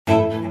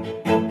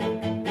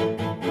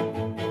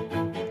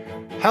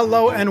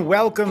Hello and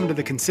welcome to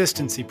the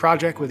Consistency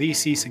Project with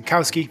E.C.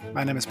 Synkowski.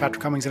 My name is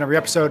Patrick Cummings. In every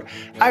episode,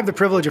 I have the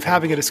privilege of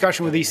having a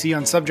discussion with E.C.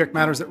 on subject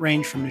matters that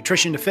range from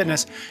nutrition to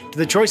fitness to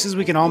the choices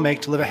we can all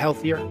make to live a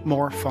healthier,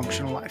 more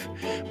functional life.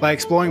 By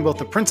exploring both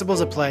the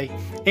principles at play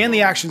and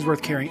the actions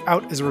worth carrying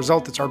out as a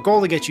result, it's our goal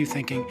to get you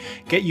thinking,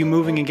 get you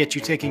moving, and get you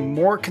taking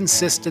more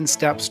consistent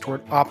steps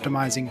toward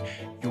optimizing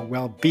your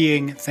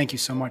well-being. Thank you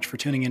so much for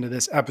tuning into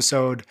this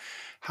episode.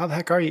 How the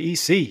heck are you,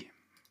 E.C.?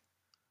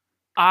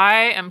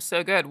 I am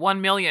so good.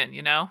 1 million,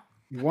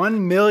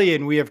 1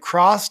 million. We have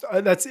crossed.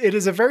 It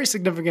is a very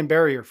significant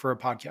barrier for a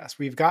podcast.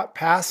 We've got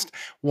past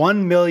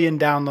 1 million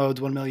downloads,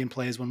 1 million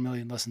plays, 1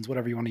 million listens,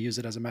 whatever you want to use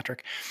it as a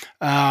metric.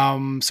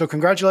 So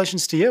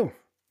congratulations to you.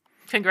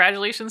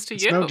 Congratulations to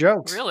you. No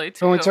jokes. Really,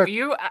 it only took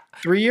you.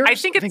 3 years. I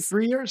think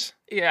 3 years.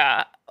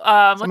 Yeah.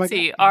 Let's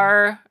see.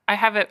 That. I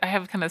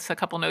have kind of a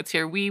couple notes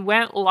here. We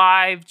went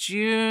live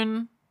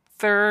June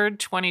 3rd,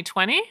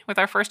 2020 with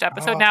our first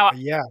episode. Now,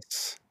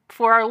 yes.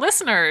 For our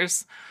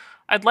listeners,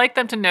 I'd like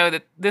them to know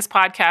that this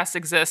podcast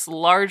exists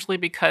largely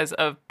because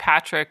of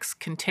Patrick's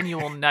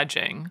continual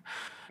nudging.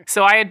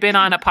 So I had been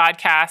on a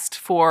podcast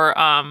for,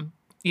 Ben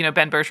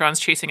Bergeron's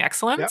Chasing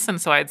Excellence. Yep. And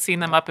so I had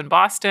seen them up in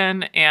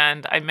Boston.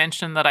 And I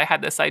mentioned that I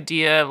had this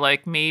idea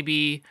of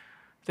maybe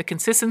the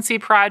Consistency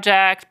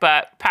Project.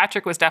 But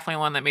Patrick was definitely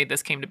one that made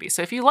this came to be.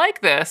 So if you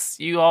like this,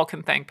 you all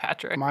can thank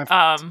Patrick. My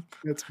fault.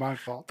 It's my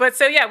fault. But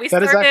so, yeah, we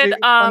started. That is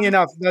actually, funny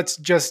enough, that's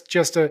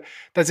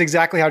that's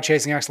exactly how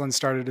Chasing Excellence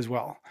started as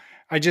well.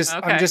 I'm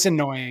just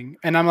annoying.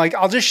 And I'm like,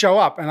 I'll just show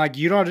up. And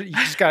you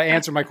just got to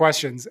answer my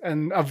questions.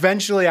 And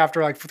eventually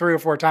after 3 or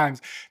 4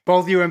 times,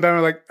 both you and Ben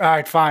were like, all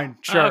right, fine,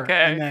 sure. Okay.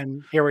 And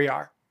then here we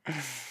are.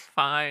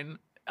 Fine.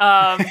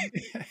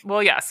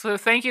 Well, yes. So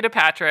thank you to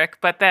Patrick.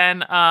 But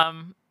then,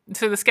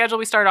 so the schedule,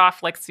 we started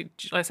off, like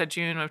I said,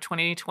 June of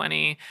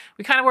 2020.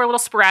 We kind of were a little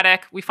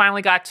sporadic. We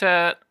finally got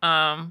to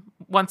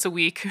once a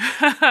week.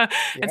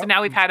 And so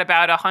now we've had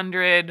about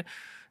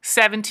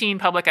 117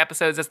 public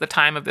episodes as the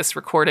time of this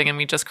recording. And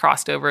we just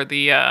crossed over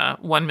the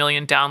 1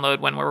 million download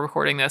when we're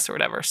recording this or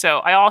whatever. So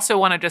I also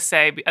want to just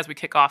say, as we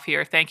kick off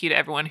here, thank you to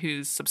everyone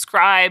who's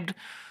subscribed,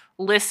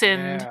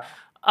 listened,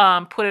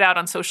 put it out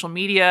on social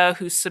media,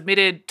 who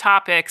submitted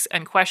topics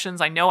and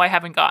questions. I know I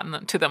haven't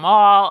gotten to them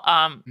all.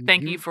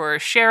 Thank you for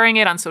sharing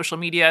it on social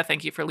media.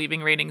 Thank you for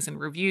leaving ratings and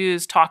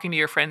reviews, talking to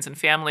your friends and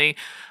family.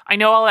 I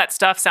know all that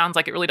stuff sounds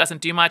like it really doesn't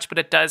do much, but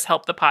it does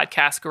help the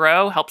podcast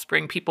grow, helps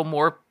bring people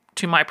more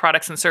to my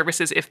products and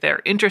services if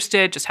they're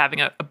interested. Just having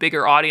a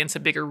bigger audience,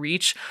 a bigger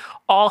reach,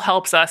 all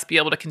helps us be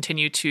able to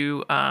continue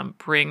to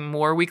bring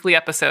more weekly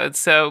episodes.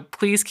 So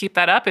please keep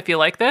that up if you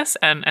like this,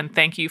 and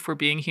thank you for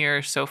being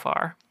here so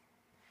far.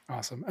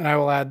 Awesome. And I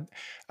will add,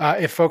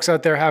 if folks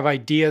out there have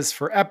ideas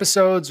for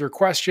episodes or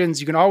questions,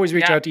 you can always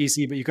reach out to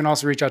EC, but you can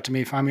also reach out to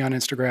me. Find me on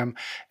Instagram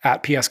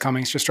at PS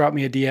Cummings. Just drop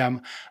me a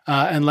DM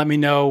and let me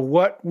know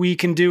what we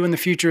can do in the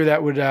future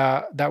that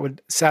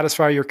would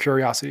satisfy your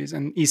curiosities.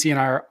 And EC and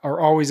I are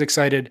always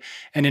excited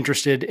and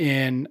interested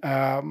in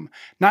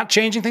not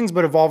changing things,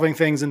 but evolving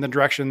things in the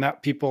direction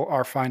that people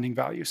are finding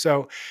value.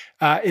 So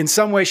in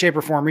some way, shape,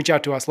 or form, reach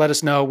out to us. Let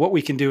us know what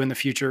we can do in the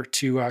future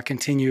to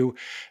continue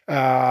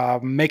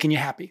making you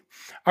happy.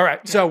 All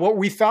right. So what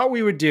we thought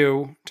we would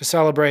do to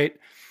celebrate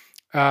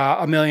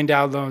 1 million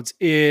downloads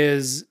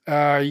is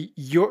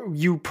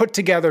you put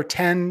together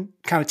 10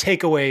 kind of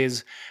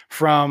takeaways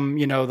from,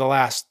 the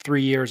last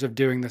 3 years of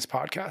doing this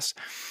podcast.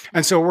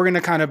 And so we're going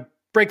to kind of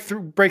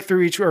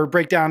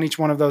break down each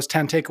one of those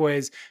 10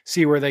 takeaways,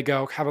 see where they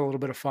go, have a little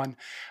bit of fun.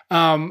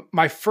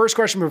 My first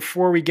question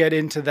before we get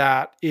into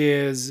that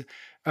is,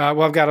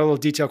 I've got a little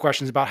detailed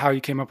questions about how you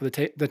came up with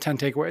the 10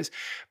 takeaways,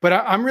 but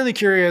I'm really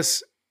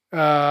curious,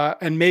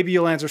 and maybe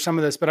you'll answer some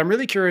of this, but I'm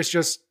really curious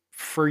just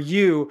for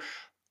you,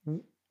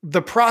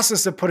 the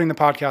process of putting the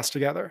podcast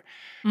together.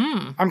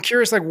 I'm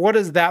curious, what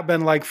has that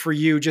been like for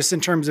you, just in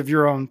terms of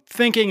your own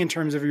thinking, in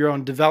terms of your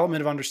own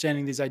development of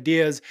understanding these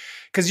ideas?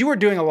 Because you were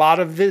doing a lot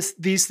of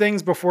these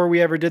things before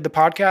we ever did the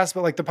podcast,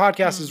 but the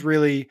podcast is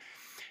really,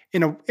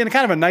 in a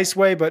kind of a nice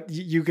way, but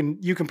you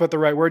can put the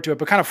right word to it,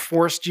 but kind of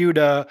forced you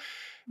to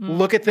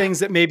look at things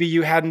that maybe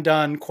you hadn't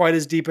done quite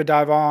as deep a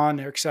dive on,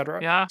 et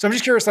cetera. Yeah. So I'm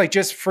just curious,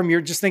 just from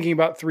your thinking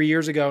about 3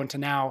 years ago and to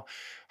now,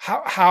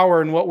 how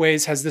or in what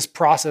ways has this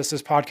process,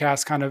 this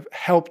podcast kind of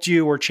helped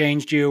you or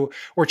changed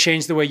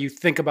the way you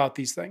think about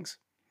these things?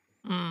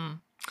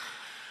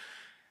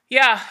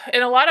 Yeah,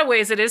 in a lot of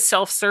ways it is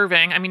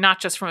self-serving. I mean, not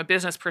just from a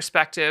business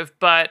perspective,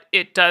 but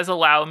it does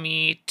allow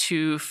me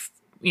to,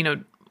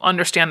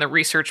 understand the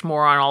research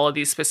more on all of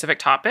these specific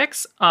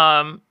topics.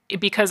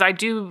 Because I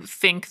do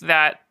think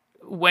that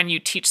when you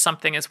teach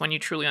something is when you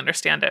truly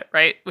understand it,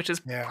 right? Which is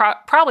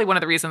probably one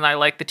of the reasons I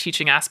like the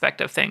teaching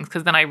aspect of things,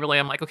 because then I really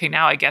am like, okay,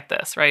 now I get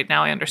this, right?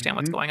 Now I understand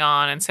what's going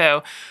on. And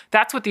so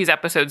that's what these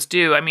episodes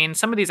do. I mean,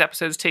 some of these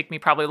episodes take me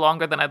probably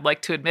longer than I'd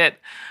like to admit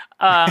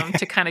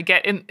to kind of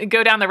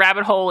go down the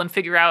rabbit hole and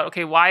figure out,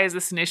 okay, why is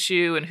this an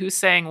issue and who's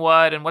saying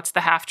what and what's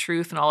the half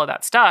truth and all of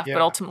that stuff. Yeah.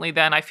 But ultimately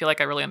then I feel like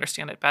I really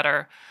understand it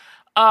better.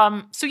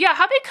 So yeah,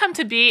 how they come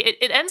to be,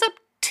 it ends up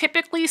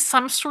typically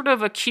some sort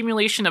of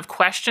accumulation of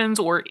questions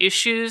or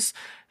issues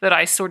that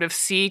I sort of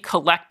see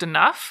collect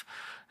enough.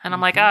 And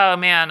I'm like, oh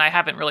man, I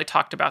haven't really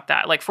talked about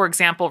that. Like, for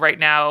example, right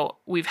now,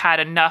 we've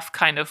had enough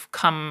kind of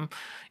come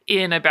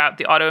in about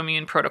the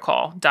autoimmune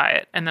protocol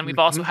diet. And then we've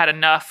also had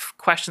enough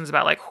questions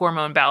about like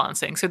hormone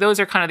balancing. So those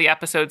are kind of the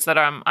episodes that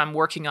I'm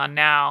working on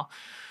now.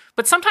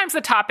 But sometimes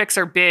the topics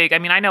are big. I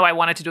mean, I know I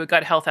wanted to do a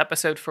gut health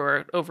episode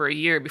for over a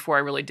year before I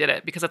really did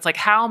it, because it's like,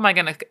 how am I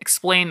going to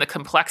explain the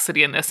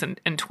complexity in this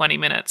in 20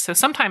 minutes? So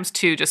sometimes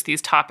too, just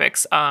these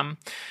topics,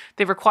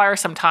 they require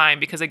some time,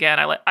 because again,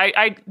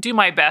 I do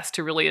my best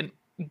to really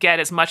get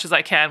as much as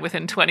I can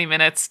within 20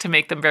 minutes to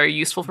make them very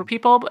useful for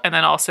people, and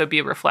then also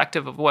be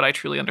reflective of what I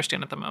truly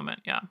understand at the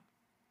moment. Yeah.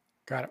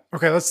 Got it.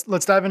 Okay,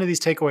 let's dive into these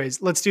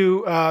takeaways. Let's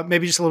do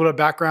maybe just a little bit of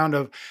background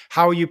of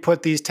how you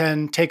put these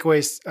 10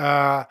 takeaways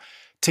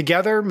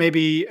together,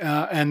 maybe,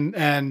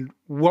 and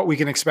what we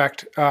can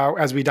expect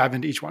as we dive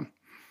into each one.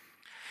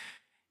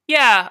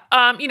 Yeah.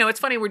 It's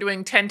funny, we're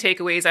doing 10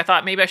 takeaways. I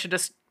thought maybe I should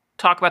just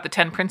talk about the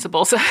 10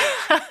 principles. I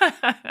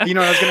was going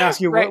to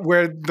ask you right.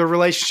 where the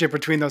relationship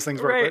between those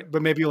things were, right.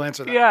 but maybe you'll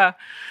answer that. Yeah.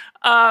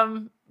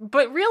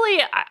 But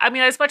really, I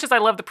mean, as much as I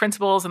love the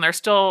principles and they're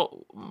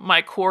still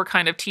my core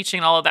kind of teaching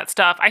and all of that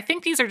stuff, I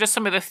think these are just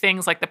some of the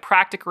things, like the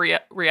practical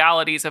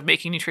realities of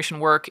making nutrition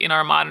work in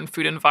our modern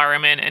food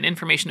environment and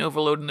information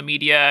overload in the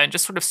media, and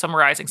just sort of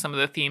summarizing some of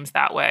the themes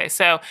that way.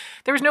 So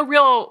there was no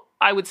real,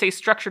 I would say,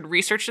 structured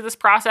research to this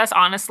process.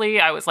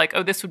 Honestly, I was like,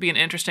 oh, this would be an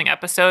interesting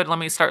episode. Let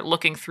me start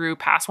looking through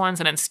past ones.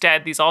 And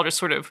instead, these all just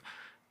sort of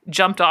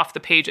jumped off the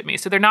page at me.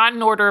 So they're not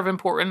in order of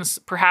importance.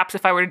 Perhaps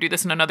if I were to do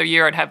this in another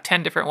year, I'd have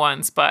 10 different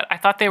ones. But I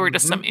thought they were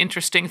just some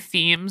interesting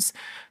themes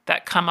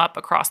that come up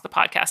across the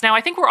podcast. Now, I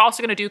think we're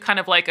also going to do kind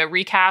of like a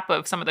recap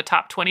of some of the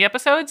top 20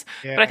 episodes.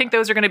 Yeah. But I think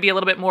those are going to be a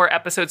little bit more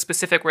episode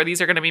specific, where these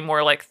are going to be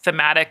more like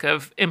thematic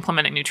of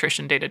implementing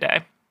nutrition day to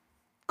day.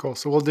 Cool.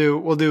 So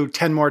we'll do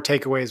 10 more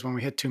takeaways when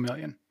we hit 2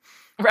 million.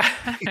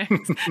 Right.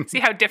 See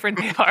how different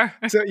they are.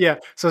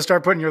 So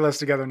start putting your list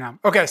together now.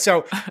 Okay.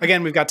 So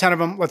again, we've got 10 of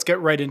them. Let's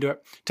get right into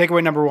it.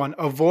 Takeaway number 1,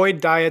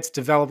 avoid diets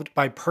developed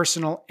by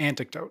personal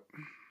anecdote.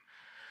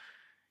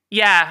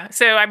 Yeah.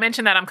 So I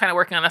mentioned that I'm kind of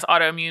working on this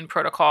autoimmune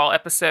protocol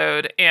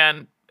episode,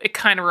 and it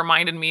kind of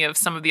reminded me of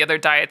some of the other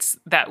diets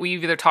that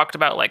we've either talked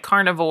about, like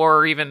carnivore,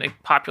 or even the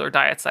popular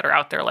diets that are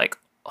out there, like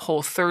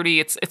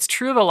Whole30. It's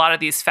true of a lot of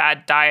these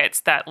fad diets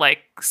that,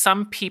 like,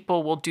 some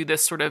people will do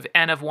this sort of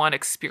N of 1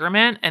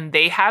 experiment and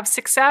they have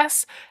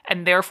success,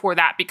 and therefore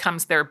that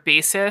becomes their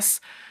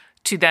basis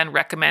to then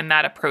recommend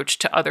that approach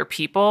to other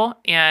people.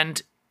 And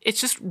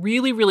it's just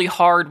really, really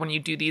hard when you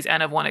do these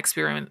N of 1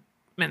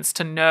 experiments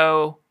to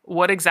know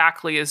what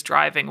exactly is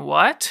driving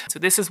what. So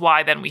this is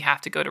why then we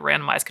have to go to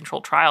randomized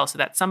controlled trials, so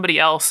that somebody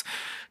else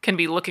can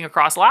be looking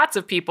across lots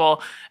of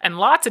people and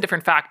lots of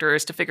different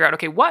factors to figure out,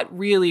 okay, what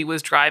really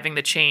was driving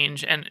the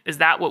change? And is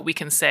that what we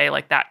can say,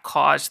 like, that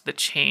caused the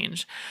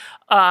change?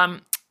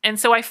 And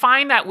so I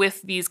find that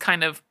with these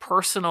kind of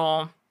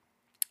personal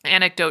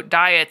anecdote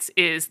diets,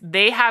 is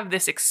they have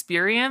this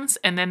experience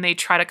and then they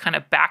try to kind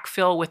of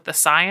backfill with the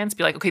science,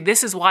 be like, okay,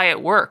 this is why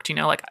it worked.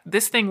 Like,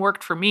 this thing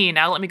worked for me.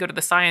 Now let me go to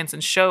the science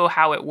and show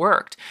how it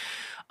worked.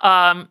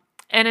 And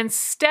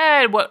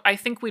instead, what I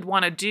think we'd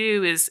want to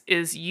do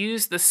is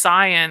use the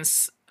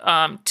science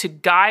to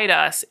guide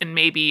us in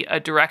maybe a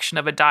direction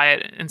of a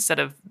diet instead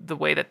of the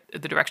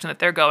direction that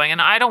they're going.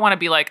 And I don't want to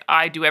be like,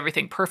 I do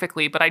everything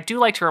perfectly, but I do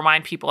like to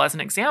remind people, as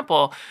an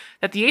example,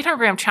 that the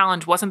 800-gram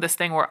challenge wasn't this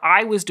thing where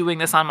I was doing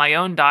this on my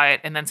own diet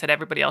and then said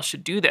everybody else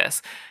should do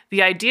this.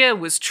 The idea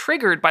was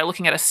triggered by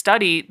looking at a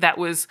study that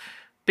was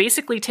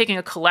basically taking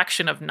a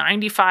collection of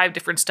 95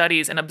 different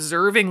studies and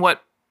observing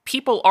what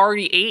people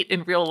already ate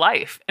in real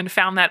life, and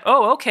found that,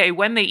 oh, okay,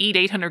 when they eat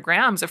 800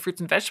 grams of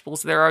fruits and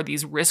vegetables, there are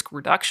these risk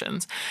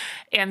reductions.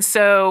 And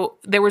so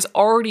there was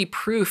already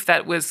proof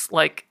that was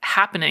like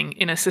happening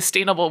in a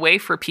sustainable way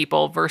for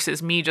people,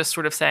 versus me just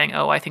sort of saying,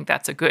 oh, I think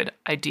that's a good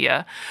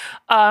idea.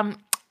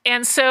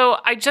 And so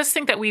I just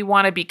think that we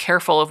want to be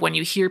careful of, when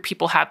you hear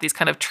people have these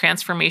kind of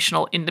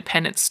transformational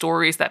independent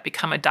stories that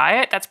become a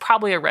diet, that's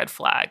probably a red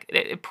flag.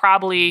 It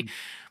probably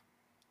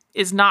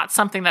is not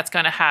something that's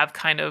going to have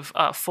kind of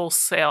a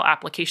full-scale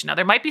application. Now,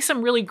 there might be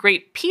some really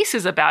great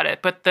pieces about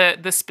it, but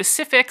the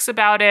specifics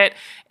about it,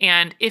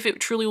 and if it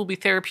truly will be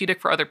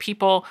therapeutic for other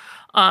people,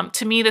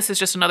 to me, this is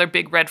just another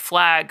big red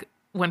flag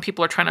when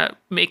people are trying to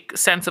make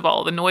sense of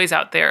all the noise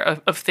out there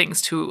of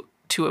things to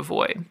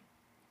avoid.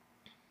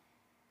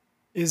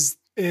 Is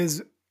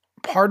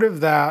part of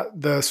that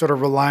the sort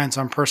of reliance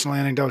on personal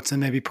anecdotes, and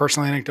maybe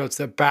personal anecdotes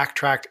that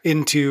backtracked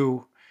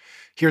into,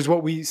 here's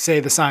what we say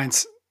the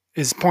science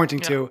is pointing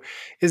to?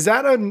 Is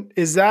that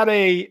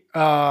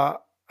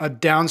a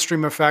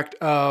downstream effect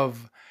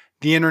of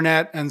the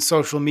internet and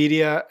social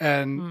media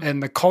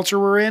and the culture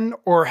we're in,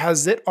 or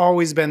has it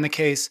always been the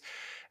case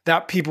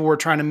that people were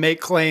trying to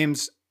make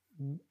claims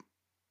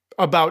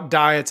about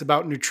diets,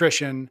 about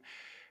nutrition?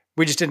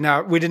 We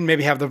didn't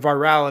maybe have the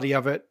virality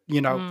of it,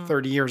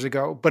 30 years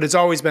ago, but it's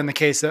always been the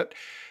case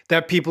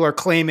that people are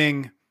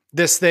claiming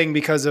this thing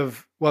because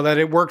of, well, that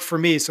it worked for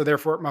me, so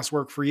therefore it must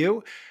work for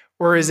you?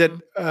 Or is it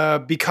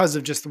because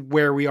of just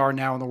where we are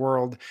now in the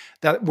world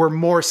that we're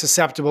more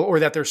susceptible, or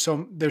that there's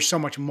so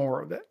much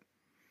more of it?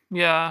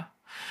 Yeah.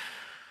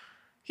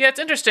 Yeah, it's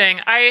interesting.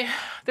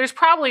 There's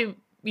probably,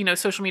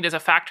 social media is a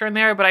factor in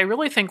there, but I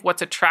really think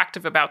what's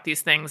attractive about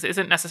these things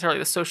isn't necessarily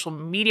the social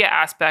media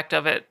aspect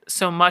of it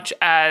so much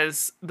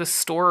as the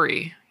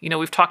story.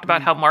 We've talked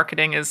about how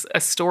marketing is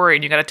a story,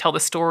 and you got to tell the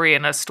story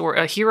and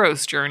a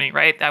hero's journey,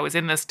 right? I was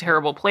in this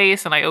terrible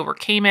place and I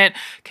overcame it.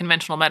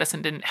 Conventional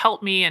medicine didn't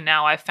help me, and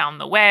now I've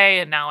found the way,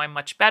 and now I'm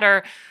much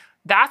better.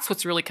 That's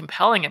what's really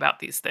compelling about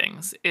these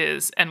things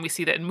and we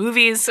see that in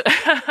movies,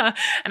 and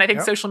I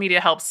think social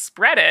media helps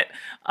spread it.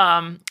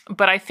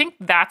 But I think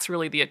that's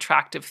really the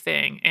attractive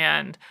thing.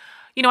 And,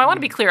 I want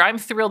to be clear. I'm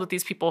thrilled that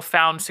these people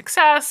found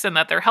success and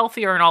that they're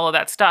healthier and all of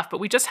that stuff. But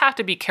we just have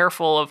to be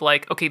careful of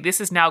like, okay,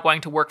 this is now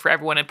going to work for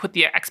everyone, and put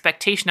the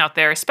expectation out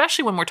there,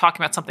 especially when we're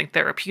talking about something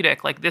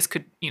therapeutic, like this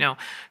could,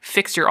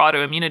 fix your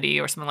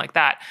autoimmunity or something like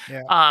that.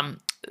 Yeah.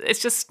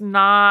 It's just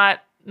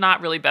not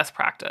really best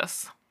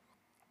practice.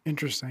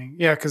 Interesting.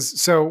 Yeah,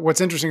 so what's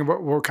interesting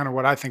about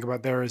what I think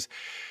about there is,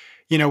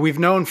 we've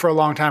known for a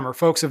long time, or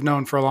folks have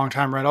known for a long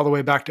time, right, all the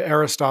way back to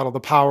Aristotle, the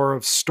power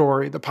of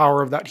story, the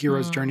power of that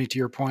hero's journey, to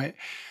your point.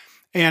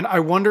 And I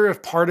wonder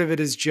if part of it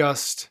is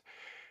just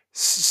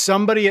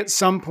somebody at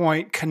some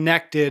point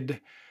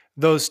connected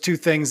those two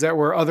things that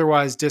were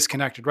otherwise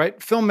disconnected, right?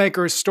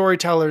 Filmmakers,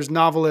 storytellers,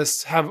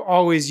 novelists have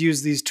always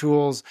used these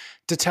tools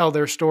to tell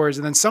their stories.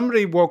 And then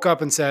somebody woke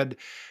up and said,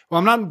 well,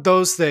 I'm not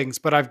those things,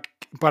 but I'm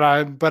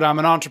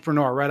an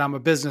entrepreneur, right? I'm a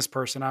business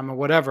person. I'm a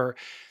whatever.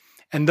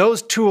 And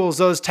those tools,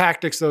 those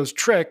tactics, those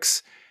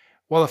tricks,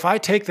 well, if I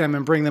take them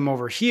and bring them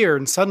over here,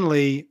 and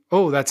suddenly,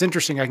 oh, that's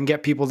interesting. I can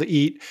get people to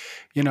eat,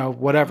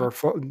 whatever,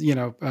 fill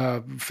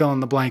in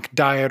the blank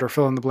diet or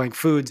fill in the blank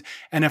foods.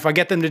 And if I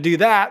get them to do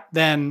that,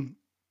 then,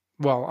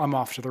 well, I'm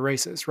off to the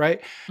races,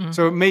 right? Mm-hmm.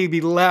 So it may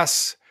be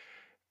less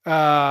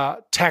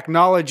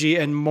technology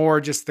and more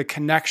just the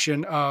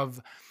connection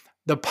of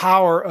the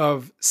power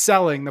of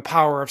selling, the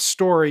power of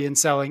story and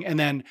selling, and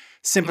then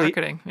simply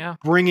marketing,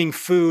 bringing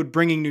food,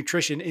 bringing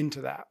nutrition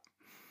into that.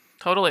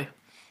 Totally.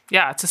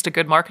 Yeah, it's just a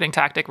good marketing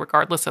tactic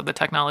regardless of the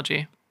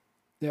technology.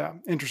 Yeah,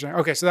 interesting.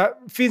 Okay, so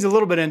that feeds a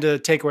little bit into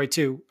takeaway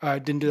 2. I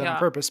didn't do that on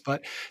purpose,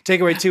 but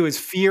takeaway 2 is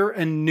fear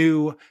and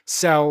new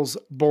sells,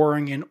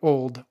 boring and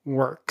old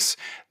works.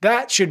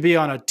 That should be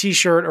on a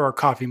t-shirt or a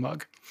coffee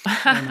mug.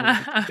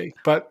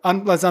 But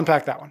let's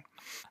unpack that one.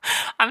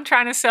 I'm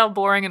trying to sell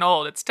boring and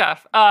old. It's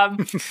tough.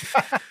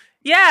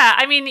 Yeah,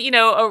 I mean,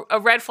 a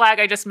red flag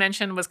I just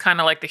mentioned was kind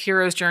of like the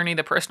hero's journey,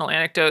 the personal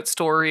anecdote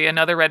story.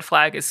 Another red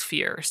flag is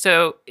fear.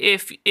 So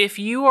if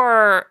you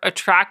are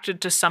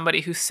attracted to somebody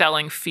who's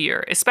selling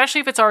fear,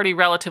 especially if it's already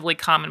relatively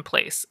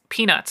commonplace,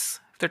 peanuts,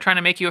 they're trying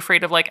to make you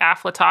afraid of like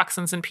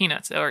aflatoxins in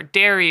peanuts, or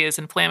dairy is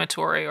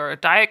inflammatory, or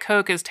Diet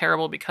Coke is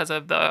terrible because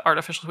of the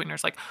artificial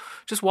sweeteners. Like,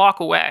 just walk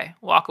away.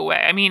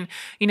 I mean,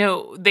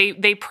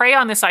 they prey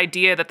on this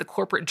idea that the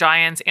corporate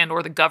giants and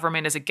or the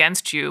government is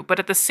against you, but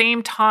at the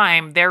same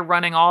time, they're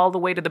running all the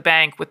way to the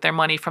bank with their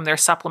money from their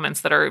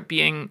supplements that are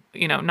being,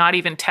 not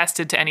even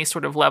tested to any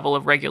sort of level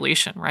of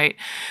regulation, right?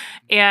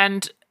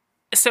 And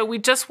so we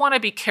just want to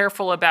be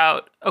careful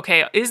about,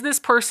 okay, is this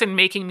person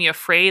making me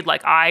afraid,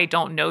 like I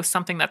don't know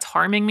something that's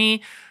harming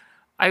me?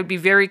 I would be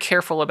very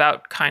careful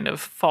about kind of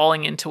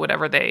falling into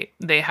whatever they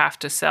have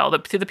to sell.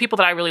 To the people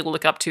that I really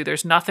look up to,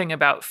 there's nothing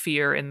about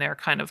fear in their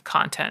kind of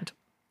content.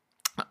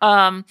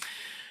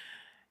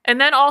 And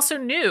then also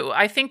new.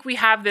 I think we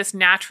have this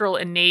natural,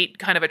 innate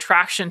kind of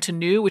attraction to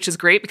new, which is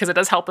great because it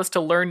does help us to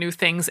learn new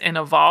things and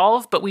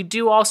evolve. But we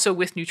do also,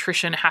 with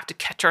nutrition, have to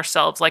catch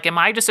ourselves. Like, am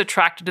I just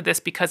attracted to this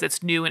because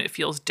it's new and it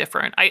feels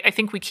different? I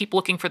think we keep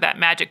looking for that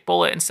magic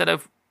bullet instead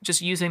of just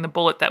using the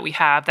bullet that we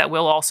have that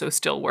will also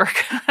still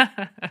work.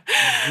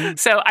 Mm-hmm.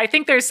 So I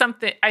think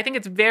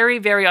it's very,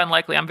 very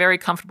unlikely. I'm very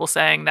comfortable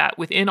saying that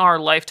within our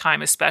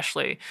lifetime,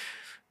 especially,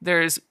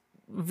 there's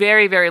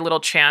very, very little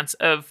chance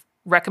of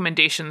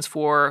recommendations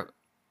for,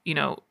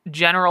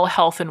 general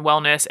health and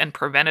wellness and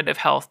preventative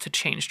health to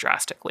change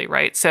drastically,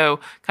 right? So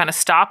kind of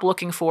stop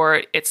looking for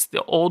it. It's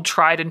the old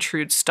tried and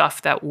true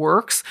stuff that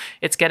works.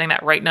 It's getting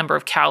that right number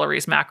of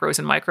calories, macros,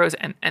 and micros,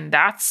 and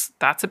that's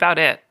about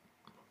it.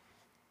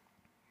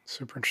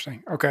 Super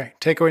interesting. Okay,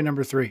 takeaway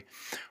number 3.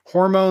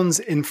 Hormones,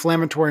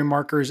 inflammatory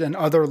markers, and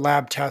other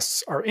lab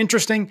tests are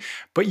interesting,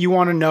 but you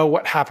want to know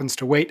what happens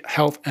to weight,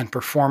 health, and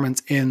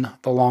performance in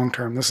the long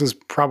term. This is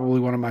probably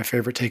one of my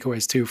favorite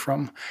takeaways too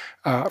from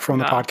the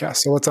podcast.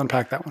 So let's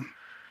unpack that one.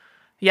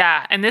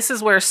 Yeah, and this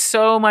is where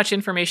so much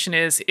information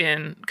is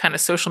in kind of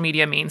social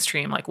media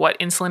mainstream, like what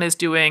insulin is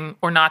doing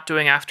or not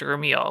doing after a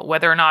meal,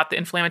 whether or not the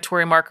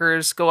inflammatory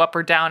markers go up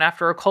or down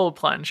after a cold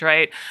plunge,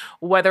 right?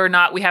 Whether or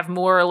not we have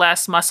more or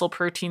less muscle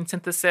protein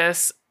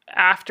synthesis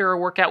after a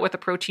workout with a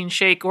protein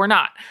shake or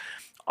not.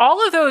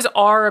 all of those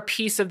are a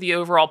piece of the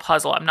overall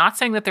puzzle. I'm not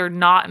saying that they're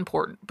not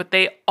important, but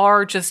they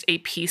are just a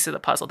piece of the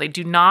puzzle. They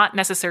do not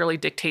necessarily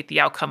dictate the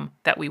outcome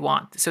that we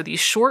want. So these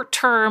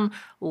short-term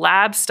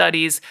lab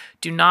studies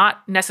do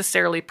not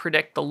necessarily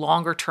predict the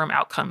longer-term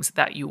outcomes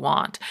that you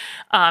want.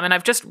 And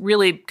I've just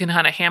really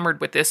kind of hammered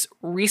with this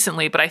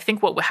recently, but I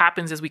think what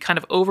happens is we kind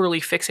of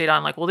overly fixate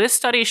on like, well, this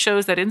study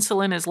shows that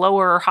insulin is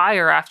lower or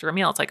higher after a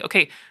meal. It's like,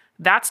 okay,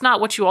 that's not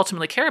what you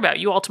ultimately care about.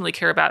 You ultimately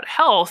care about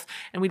health,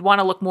 and we'd want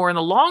to look more in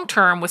the long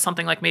term with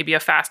something like maybe a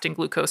fasting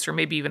glucose or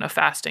maybe even a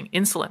fasting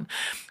insulin.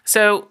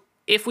 So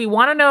if we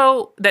want to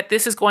know that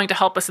this is going to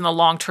help us in the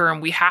long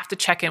term, we have to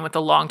check in with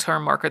the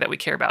long-term marker that we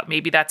care about.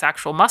 Maybe that's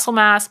actual muscle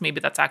mass. Maybe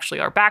that's actually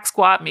our back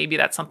squat. Maybe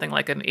that's something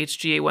like an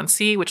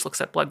HbA1c, which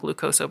looks at blood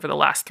glucose over the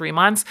last 3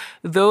 months.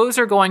 Those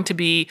are going to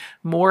be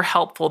more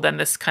helpful than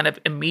this kind of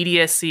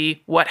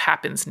immediacy, what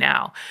happens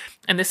now.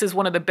 And this is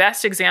one of the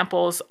best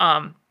examples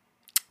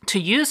to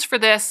use for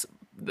this.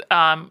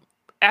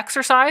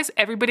 Exercise,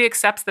 everybody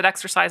accepts that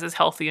exercise is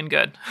healthy and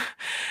good.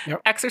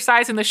 Yep.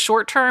 Exercise in the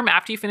short term,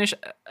 after you finish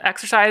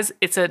exercise,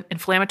 it's an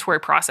inflammatory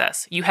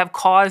process. You have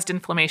caused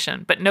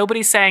inflammation, but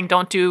nobody's saying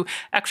don't do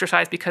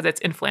exercise because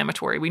it's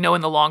inflammatory. We know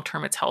in the long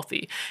term it's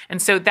healthy.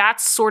 And so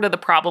that's sort of the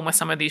problem with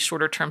some of these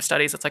shorter term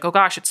studies. It's like, oh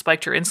gosh, it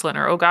spiked your insulin,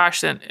 or oh gosh,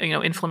 then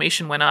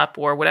inflammation went up,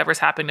 or whatever's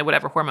happened to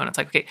whatever hormone. It's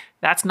like, okay,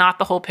 that's not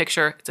the whole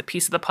picture. It's a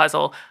piece of the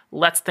puzzle.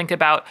 Let's think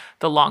about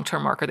the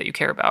long-term marker that you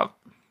care about.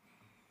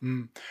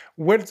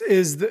 What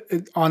is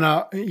on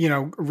a,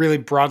 really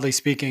broadly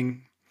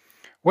speaking,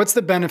 what's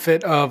the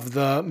benefit of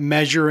the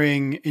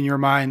measuring in your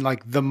mind,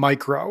 like the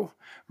micro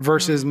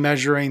versus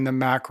measuring the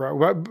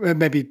macro?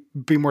 Maybe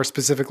be more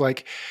specific,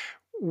 like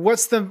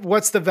what's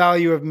the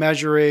value of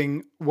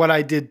measuring what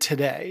I did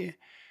today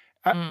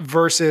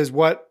versus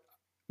what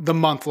the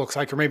month looks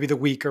like, or maybe the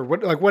week, or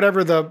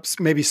whatever the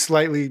maybe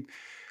slightly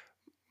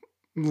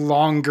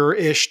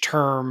longer-ish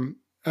term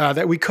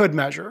that we could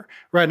measure,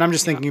 right? And I'm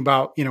just thinking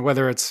about,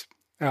 whether it's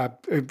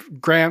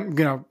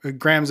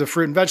grams of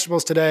fruit and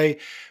vegetables today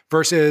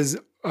versus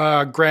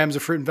grams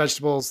of fruit and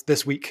vegetables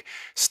this week,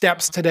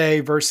 steps today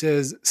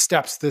versus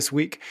steps this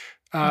week,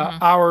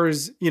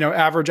 hours,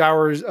 average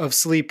hours of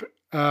sleep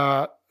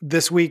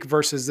this week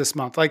versus this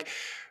month. Like,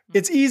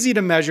 it's easy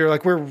to measure,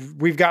 like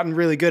we've gotten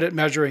really good at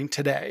measuring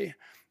today,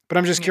 but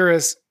I'm just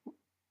curious,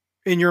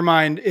 in your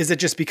mind, is it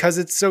just because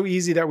it's so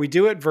easy that we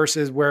do it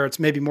versus where it's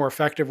maybe more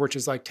effective, which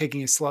is like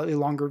taking a slightly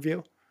longer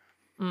view?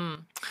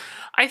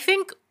 I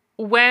think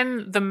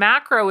when the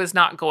macro is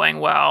not going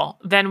well,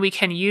 then we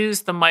can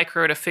use the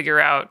micro to figure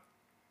out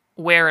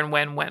where and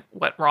when went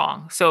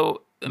wrong.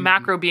 So the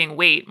macro being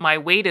weight, my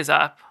weight is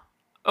up.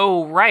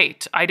 Oh,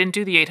 right. I didn't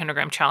do the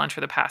 800-gram challenge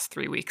for the past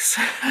 3 weeks.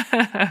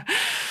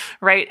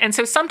 Right? And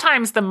so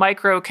sometimes the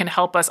micro can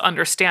help us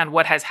understand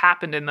what has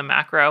happened in the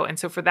macro. And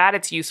so for that,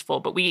 it's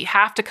useful. But we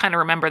have to kind of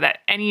remember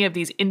that any of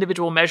these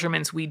individual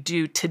measurements we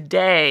do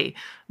today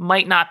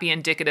might not be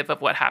indicative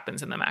of what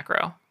happens in the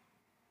macro.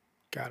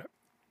 Got it.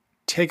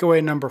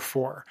 Takeaway number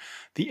 4.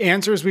 The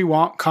answers we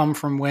want come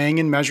from weighing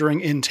and measuring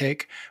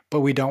intake,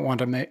 but we don't want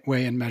to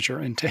weigh and measure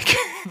intake.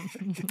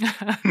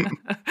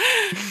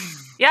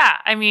 Yeah.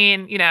 I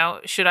mean,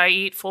 should I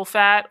eat full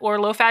fat or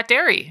low fat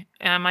dairy?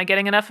 Am I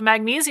getting enough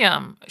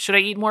magnesium? Should I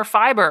eat more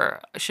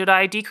fiber? Should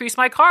I decrease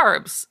my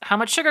carbs? How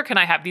much sugar can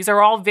I have? These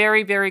are all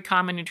very, very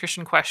common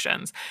nutrition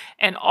questions.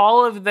 And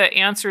all of the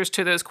answers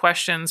to those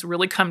questions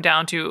really come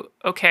down to,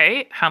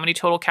 okay, how many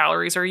total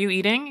calories are you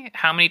eating?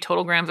 How many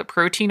total grams of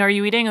protein are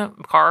you eating?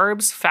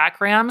 Carbs, fat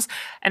grams,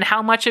 and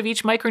how much of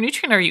each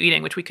micronutrient are you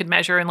eating, which we could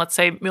measure in, let's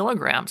say,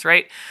 milligrams,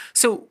 right?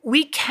 So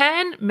we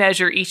can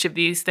measure each of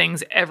these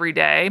things every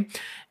day,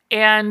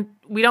 and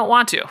we don't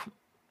want to.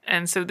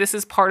 And so this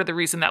is part of the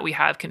reason that we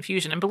have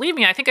confusion. And believe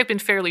me, I think I've been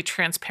fairly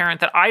transparent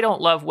that I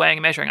don't love weighing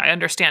and measuring. I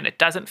understand it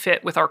doesn't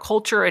fit with our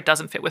culture. It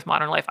doesn't fit with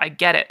modern life. I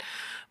get it.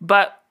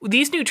 But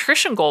these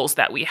nutrition goals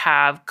that we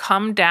have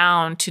come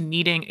down to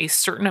needing a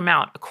certain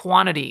amount, a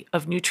quantity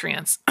of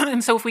nutrients.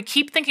 And so if we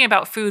keep thinking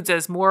about foods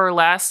as more or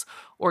less,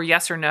 or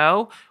yes or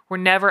no, we're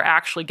never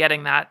actually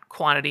getting that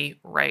quantity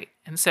right.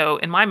 And so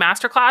in my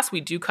masterclass, we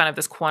do kind of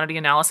this quantity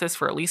analysis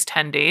for at least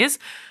 10 days.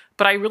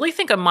 But I really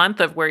think a month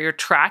of where you're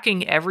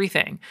tracking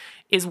everything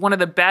is one of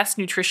the best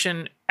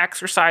nutrition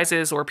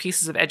exercises or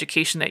pieces of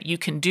education that you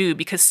can do,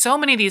 because so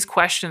many of these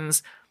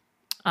questions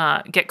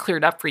get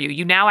cleared up for you.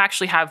 You now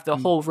actually have the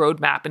whole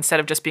roadmap instead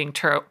of just being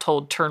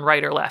told turn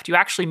right or left. You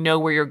actually know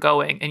where you're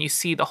going and you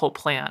see the whole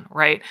plan,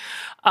 right?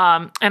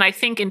 And I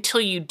think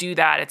until you do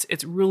that,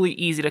 it's really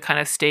easy to kind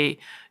of stay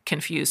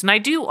confused. And I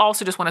do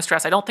also just want to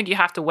stress, I don't think you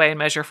have to weigh and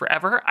measure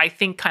forever. I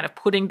think kind of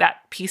putting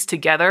that piece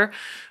together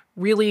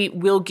really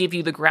will give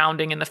you the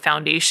grounding and the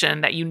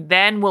foundation that you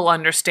then will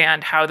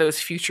understand how those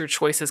future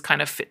choices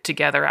kind of fit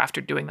together after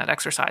doing that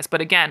exercise.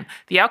 But again,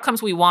 the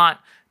outcomes we want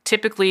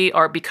typically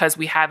are because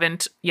we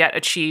haven't yet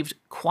achieved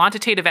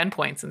quantitative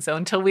endpoints. And so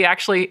until we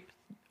actually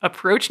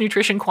approach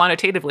nutrition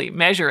quantitatively,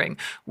 measuring,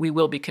 we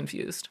will be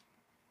confused.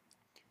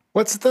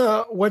 What's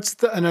the,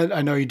 and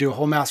I know you do a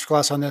whole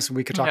masterclass on this and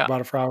we could talk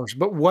about it for hours,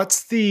 but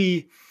what's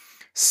the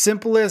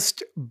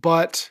simplest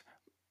but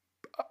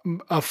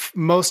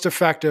most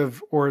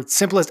effective, or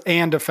simplest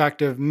and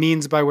effective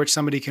means by which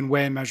somebody can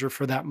weigh and measure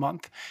for that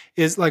month?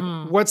 Is like,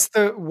 what's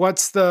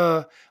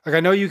the, like, I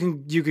know you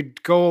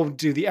could go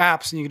do the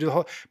apps and you can do the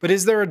whole, but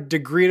is there a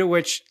degree to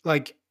which,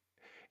 like,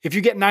 if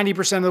you get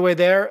 90% of the way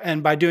there,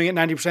 and by doing it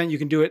 90%, you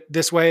can do it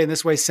this way and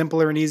this way,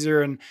 simpler and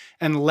easier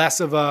and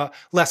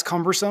less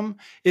cumbersome.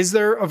 Is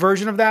there a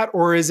version of that?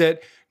 Or is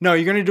it, no,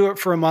 you're going to do it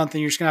for a month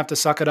and you're just going to have to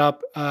suck it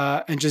up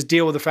and just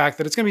deal with the fact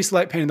that it's going to be a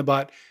slight pain in the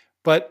butt,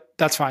 but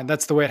that's fine.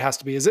 That's the way it has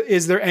to be.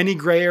 Is there any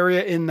gray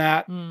area in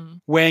that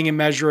weighing and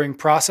measuring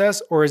process?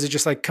 Or is it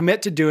just like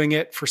commit to doing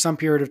it for some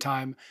period of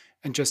time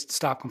and just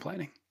stop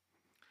complaining?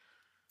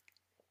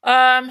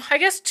 I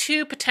guess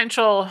two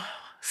potential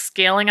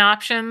scaling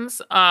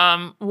options.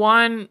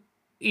 One,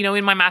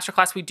 in my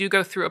masterclass, we do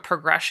go through a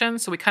progression.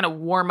 So we kind of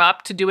warm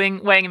up to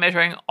doing weighing and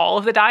measuring all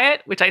of the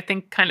diet, which I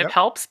think kind of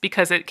helps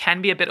because it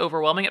can be a bit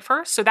overwhelming at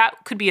first. So that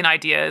could be an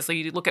idea, is like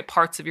you look at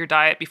parts of your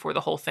diet before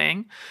the whole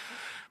thing.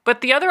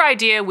 But the other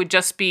idea would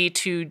just be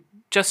to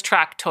just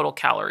track total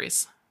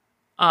calories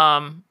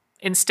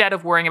instead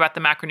of worrying about the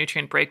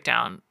macronutrient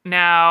breakdown.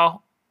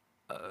 Now,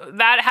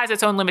 that has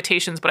its own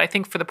limitations, but I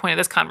think for the point of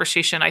this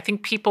conversation, I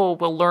think people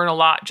will learn a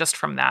lot just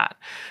from that,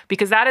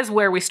 because that is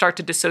where we start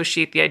to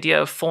dissociate the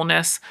idea of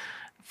fullness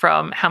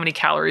from how many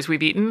calories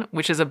we've eaten,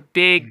 which is a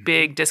big,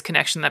 big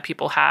disconnection that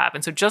people have.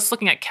 And so just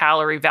looking at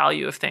calorie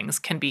value of things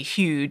can be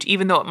huge,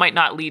 even though it might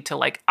not lead to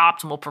like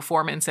optimal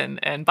performance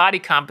and body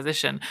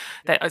composition,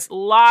 that a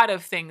lot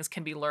of things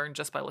can be learned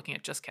just by looking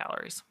at just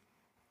calories.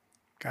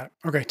 Got it.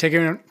 Okay.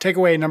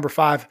 Takeaway number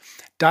 5,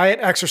 diet,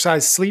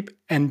 exercise, sleep,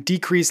 and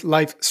decrease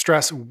life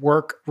stress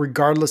work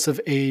regardless of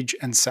age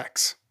and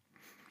sex.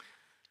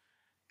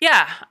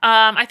 Yeah.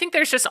 I think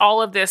there's just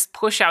all of this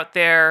push out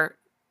there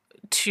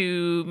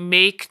to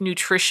make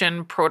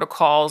nutrition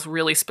protocols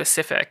really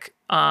specific.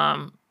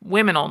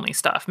 Women only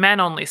stuff, men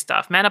only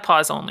stuff,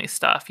 menopause only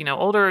stuff,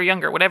 older or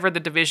younger, whatever the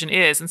division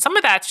is. And some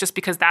of that's just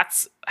because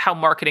that's how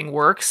marketing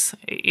works.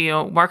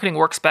 Marketing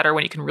works better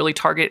when you can really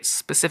target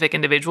specific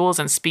individuals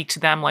and speak to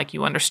them like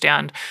you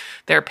understand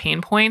their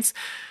pain points.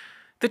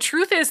 The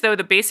truth is, though,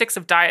 the basics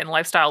of diet and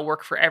lifestyle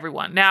work for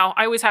everyone. Now,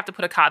 I always have to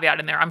put a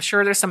caveat in there. I'm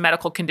sure there's some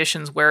medical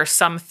conditions where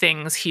some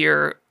things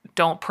here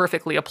don't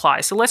perfectly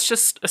apply. So let's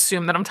just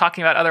assume that I'm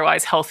talking about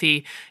otherwise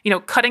healthy.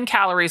 Cutting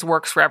calories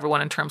works for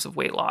everyone in terms of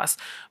weight loss.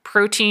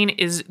 Protein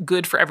is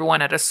good for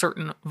everyone at a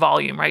certain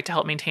volume, right, to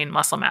help maintain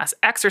muscle mass.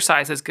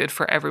 Exercise is good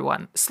for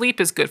everyone.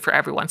 Sleep is good for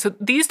everyone. So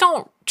these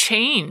don't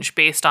change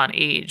based on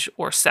age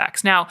or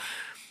sex. Now,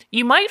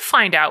 you might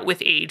find out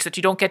with age that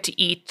you don't get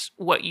to eat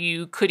what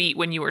you could eat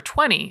when you were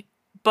 20,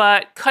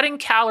 but cutting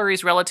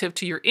calories relative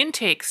to your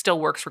intake still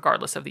works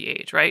regardless of the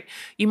age, right?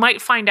 You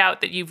might find out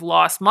that you've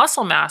lost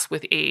muscle mass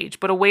with age,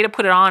 but a way to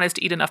put it on is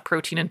to eat enough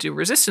protein and do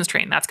resistance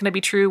training. That's going to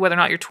be true whether or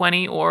not you're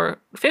 20 or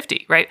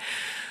 50, right?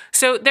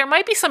 So there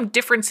might be some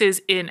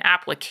differences in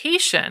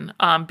application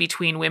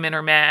between women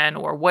or men,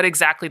 or what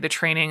exactly the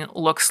training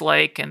looks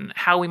like and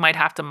how we might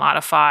have to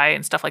modify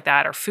and stuff like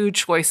that, or food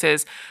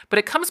choices. But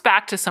it comes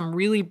back to some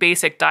really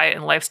basic diet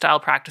and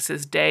lifestyle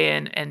practices day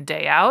in and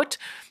day out.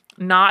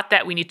 Not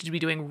that we need to be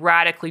doing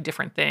radically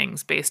different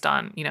things based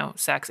on,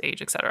 sex,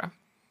 age, et cetera.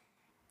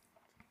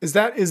 Is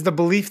the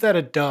belief that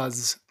it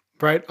does,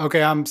 right?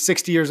 Okay, I'm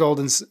 60 years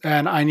old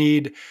and I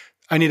need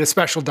a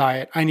special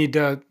diet. I need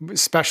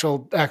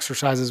special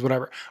exercises,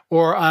 whatever.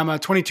 Or I'm a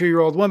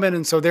 22-year-old woman,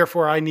 and so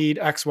therefore I need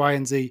X, Y,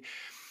 and Z.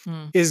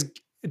 Is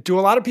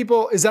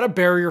that a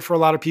barrier for a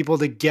lot of people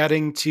to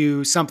getting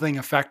to something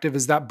effective?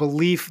 Is that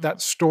belief,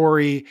 that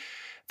story,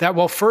 that,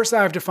 well, first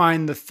I have to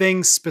find the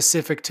thing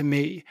specific to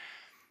me.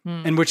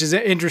 And which is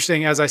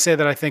interesting, as I say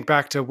that, I think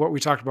back to what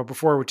we talked about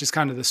before, which is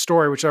kind of the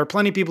story, which there are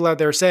plenty of people out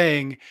there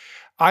saying,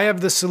 I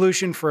have the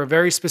solution for a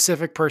very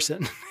specific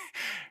person.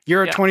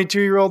 You're a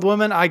 22-year-old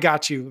woman, I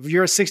got you. If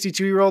you're a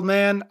 62-year-old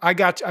man, I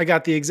got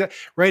the exact,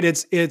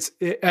 right?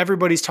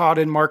 Everybody's taught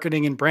in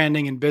marketing and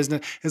branding and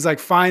business. It's like,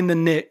 find the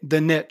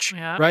niche,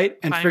 right?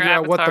 And figure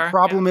out what the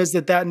problem is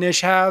that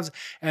niche has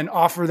and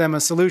offer them a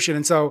solution.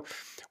 And so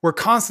we're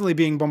constantly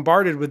being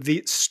bombarded with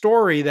the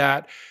story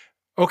that,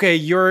 okay,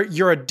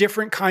 you're a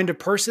different kind of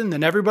person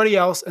than everybody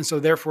else, and so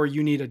therefore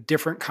you need a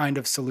different kind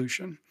of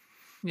solution.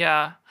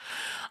 Yeah.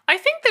 I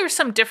think there's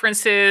some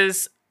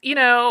differences,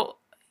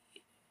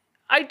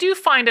 I do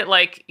find it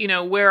like,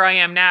 where I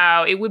am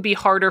now, it would be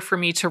harder for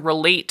me to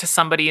relate to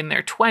somebody in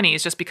their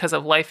 20s just because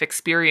of life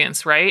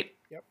experience, right?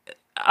 Yep.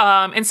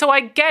 And so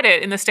I get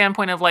it in the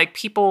standpoint of like,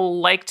 people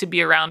like to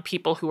be around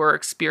people who are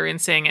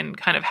experiencing and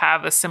kind of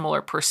have a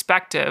similar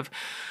perspective.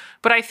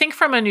 But I think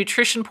from a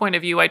nutrition point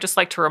of view, I just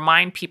like to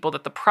remind people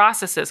that the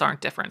processes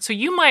aren't different. So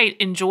you might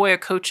enjoy a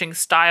coaching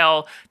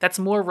style that's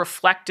more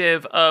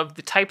reflective of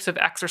the types of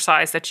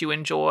exercise that you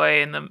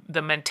enjoy and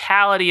the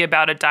mentality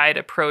about a diet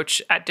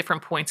approach at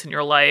different points in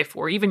your life,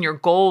 or even your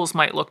goals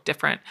might look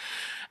different.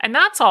 And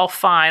that's all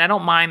fine. I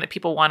don't mind that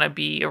people want to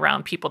be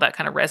around people that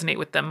kind of resonate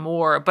with them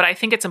more. But I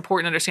think it's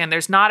important to understand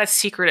there's not a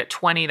secret at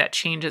 20 that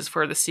changes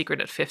for the secret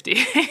at 50.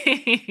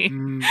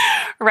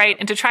 Right?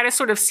 And to try to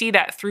sort of see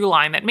that through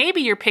line that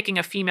maybe you're picking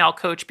a female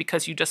coach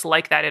because you just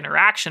like that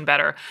interaction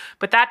better.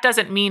 But that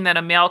doesn't mean that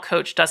a male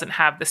coach doesn't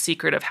have the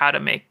secret of how to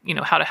make,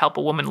 how to help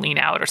a woman lean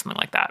out or something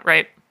like that.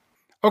 Right?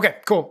 Okay,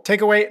 cool.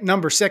 Takeaway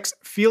number 6,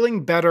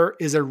 feeling better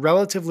is a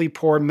relatively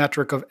poor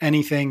metric of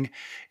anything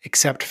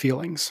except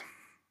feelings.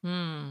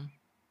 Yeah.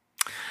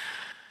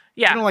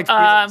 I don't like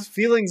feelings.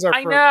 Feelings are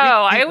I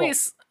know.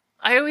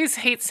 I always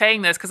hate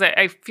saying this because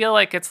I feel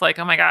like it's like,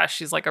 oh my gosh,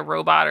 she's like a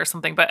robot or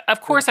something. But of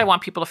course I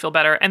want people to feel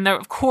better. And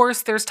of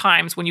course there's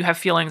times when you have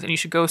feelings and you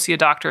should go see a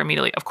doctor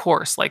immediately. Of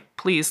course,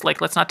 please,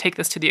 let's not take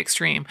this to the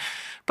extreme.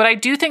 But I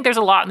do think there's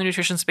a lot in the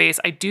nutrition space.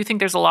 I do think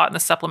there's a lot in the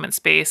supplement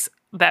space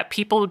that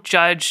people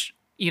judge,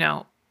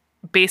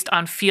 based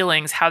on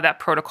feelings, how that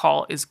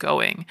protocol is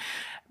going.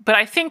 But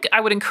I think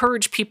I would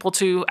encourage people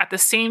to, at the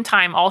same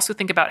time, also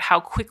think about how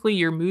quickly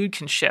your mood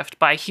can shift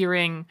by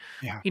hearing,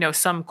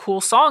 some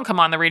cool song come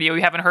on the radio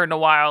you haven't heard in a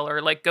while,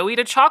 or go eat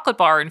a chocolate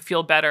bar and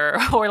feel better,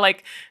 or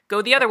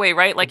go the other way,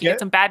 right? You get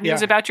some bad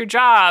news about your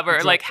job, or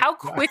exactly. How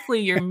quickly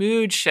your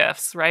mood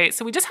shifts, right?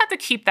 So we just have to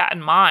keep that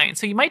in mind.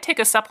 So you might take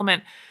a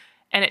supplement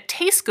and it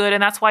tastes good,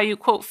 and that's why you,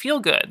 quote, feel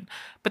good.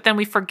 But then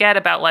we forget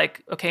about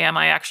okay, am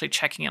I actually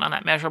checking in on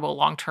that measurable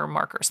long-term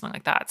marker or something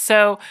like that?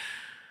 So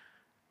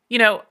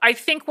I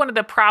think one of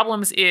the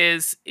problems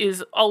is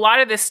a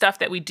lot of this stuff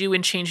that we do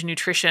in Change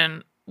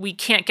Nutrition, we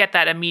can't get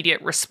that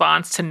immediate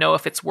response to know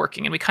if it's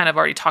working. And we kind of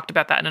already talked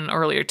about that in an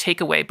earlier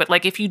takeaway. But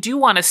if you do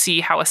want to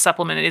see how a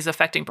supplement is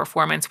affecting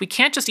performance, we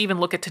can't just even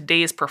look at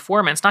today's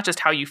performance, not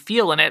just how you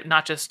feel in it,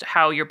 not just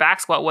how your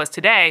back squat was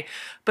today,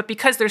 but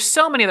because there's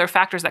so many other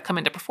factors that come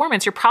into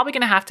performance, you're probably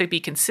going to have to be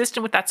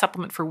consistent with that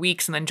supplement for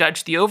weeks and then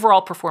judge the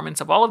overall performance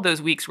of all of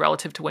those weeks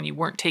relative to when you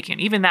weren't taking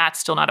it. Even that's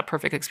still not a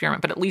perfect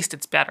experiment, but at least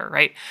it's better,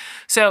 right?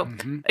 So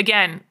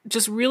again,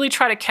 just really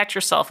try to catch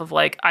yourself of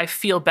I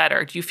feel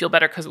better. Do you feel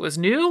better because it was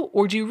new?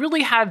 Or do you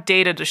really have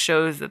data to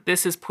show that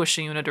this is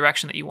pushing you in a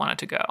direction that you want it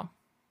to go?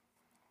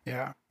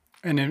 Yeah.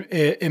 And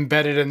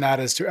embedded in that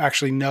is to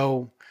actually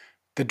know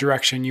the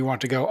direction you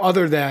want to go,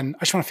 other than, I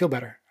just want to feel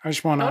better. I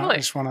just want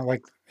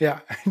to,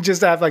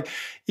 just have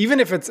even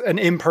if it's an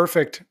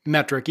imperfect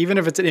metric, even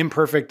if it's an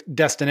imperfect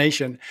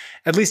destination,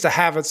 at least to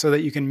have it so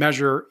that you can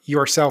measure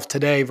yourself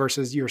today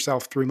versus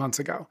yourself 3 months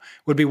ago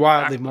would be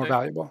wildly more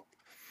valuable.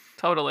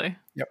 Totally.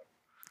 Yep.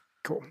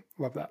 Cool.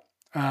 Love that.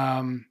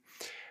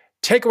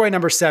 Takeaway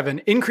number 7,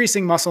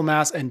 increasing muscle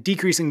mass and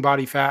decreasing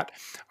body fat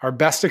are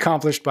best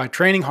accomplished by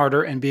training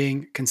harder and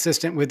being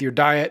consistent with your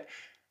diet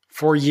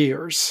for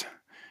years.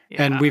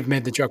 Yeah. And we've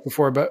made the joke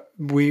before, but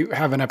we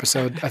have an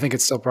episode. I think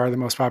it's still probably the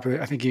most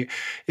popular. I think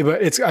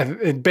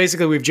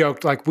basically we've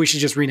joked we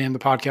should just rename the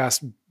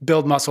podcast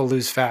 "Build Muscle,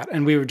 Lose Fat,"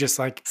 and we were just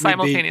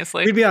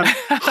simultaneously we'd be on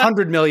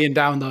 100 million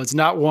downloads,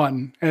 not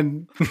one.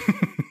 And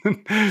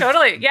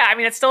totally, yeah. I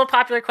mean, it's still a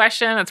popular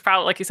question. It's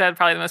probably, like you said,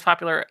 probably the most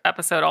popular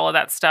episode. All of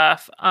that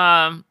stuff.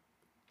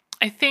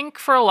 I think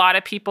for a lot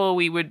of people,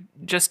 we would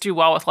just do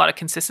well with a lot of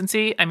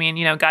consistency. I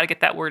mean, got to get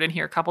that word in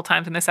here a couple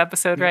times in this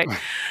episode, right?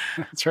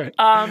 That's right.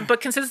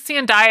 But consistency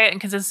in diet and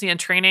consistency in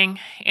training.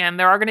 And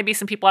there are going to be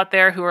some people out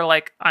there who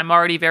are I'm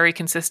already very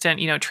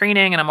consistent,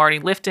 training, and I'm already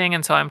lifting.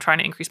 And so I'm trying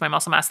to increase my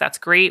muscle mass. That's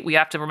great. We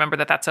have to remember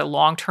that that's a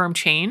long-term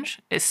change,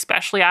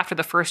 especially after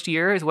the first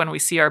year is when we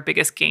see our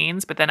biggest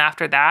gains. But then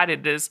after that,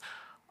 it is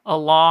a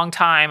long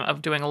time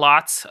of doing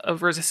lots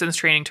of resistance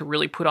training to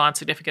really put on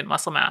significant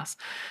muscle mass.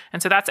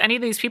 And so that's any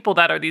of these people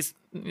that are these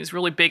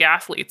really big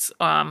athletes,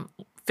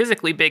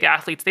 physically big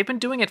athletes. They've been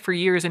doing it for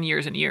years and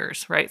years and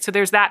years, right? So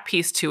there's that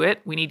piece to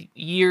it. We need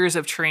years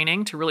of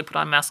training to really put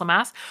on muscle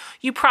mass.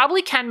 You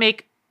probably can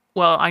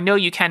I know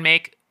you can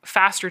make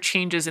faster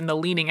changes in the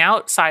leaning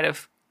out side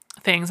of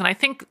things. And I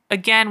think,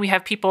 again, we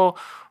have people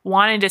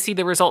wanting to see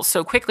the results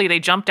so quickly. They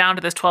jump down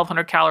to this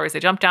 1,200 calories. They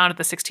jump down to the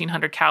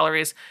 1,600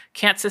 calories,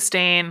 can't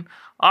sustain,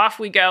 off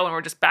we go, and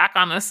we're just back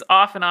on this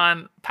off and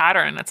on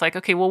pattern. It's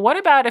okay, well, what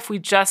about if we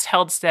just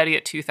held steady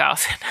at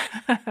 2,000?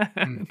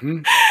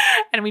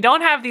 And we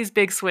don't have these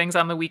big swings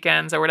on the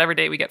weekends or whatever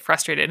day we get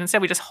frustrated.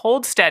 Instead, we just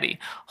hold steady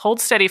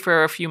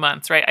for a few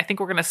months, right? I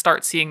think we're going to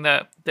start seeing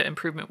the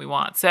improvement we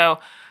want. So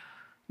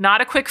not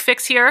a quick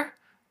fix here.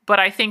 But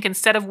I think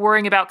instead of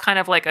worrying about kind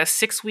of a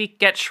 6-week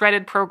get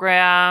shredded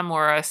program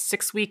or a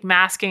 6-week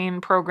mass gain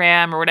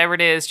program or whatever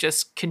it is,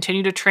 just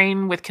continue to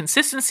train with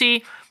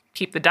consistency,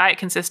 keep the diet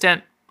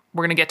consistent.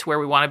 We're going to get to where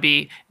we want to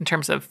be in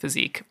terms of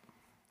physique.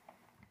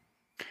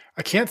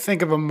 I can't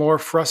think of a more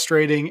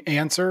frustrating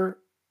answer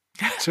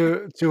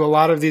to a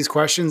lot of these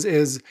questions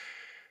is,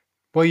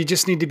 well, you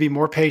just need to be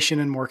more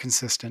patient and more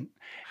consistent.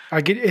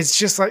 It's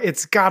just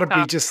it's got to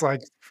be just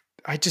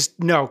I just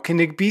no. Can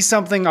it be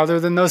something other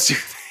than those two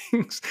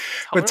things?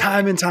 But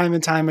time and time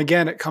and time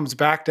again, it comes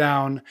back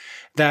down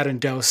that and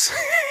dose,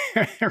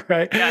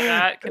 right?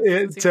 Yeah,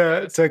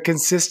 to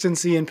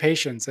consistency and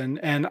patience,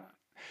 and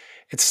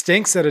it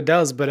stinks that it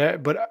does.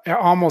 But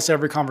almost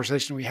every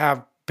conversation we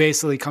have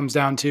basically comes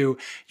down to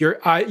you're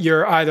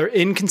either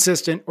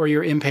inconsistent or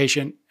you're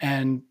impatient,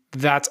 and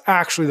that's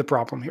actually the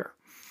problem here.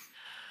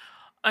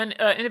 An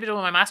individual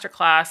in my master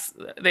class,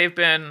 they've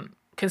been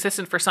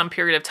consistent for some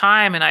period of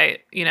time, and I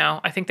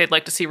think they'd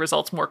like to see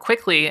results more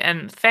quickly.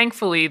 And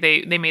thankfully,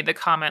 they made the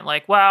comment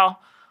like, "Well,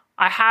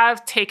 I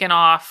have taken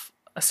off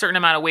a certain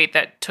amount of weight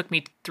that took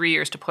me 3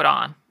 years to put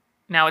on.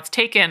 Now it's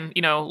taken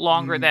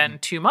longer than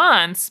 2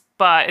 months,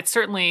 but it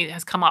certainly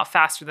has come out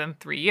faster than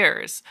 3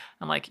 years."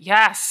 I'm like,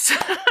 yes.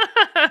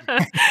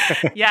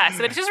 Yes.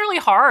 And it's just really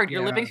hard.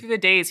 You're living through the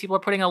days. People are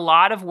putting a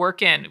lot of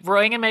work in.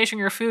 Weighing and measuring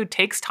your food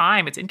takes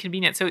time. It's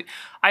inconvenient. So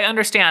I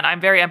understand.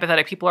 I'm very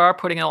empathetic. People are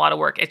putting in a lot of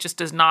work. It just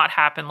does not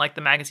happen like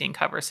the magazine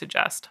covers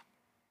suggest.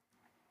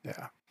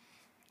 Yeah.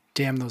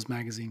 Damn those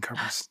magazine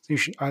covers.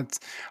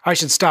 I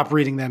should stop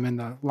reading them in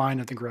the line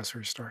at the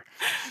grocery store.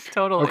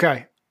 Totally.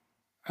 Okay.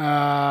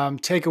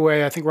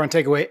 Takeaway. I think we're on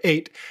takeaway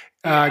 8.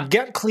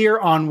 Get clear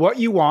on what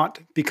you want,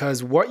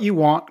 because what you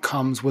want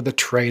comes with a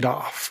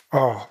trade-off.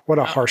 Oh, what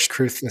a harsh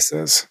truth this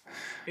is.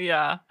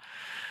 Yeah.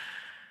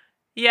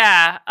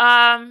 Yeah.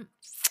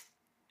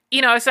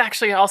 It's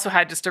actually also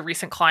had just a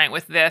recent client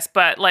with this,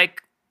 but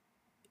like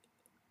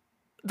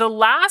the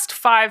last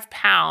 5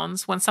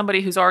 pounds, when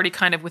somebody who's already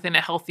kind of within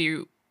a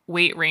healthy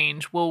weight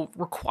range, will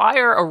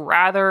require a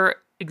rather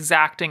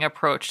exacting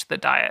approach to the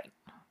diet.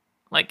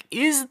 Like,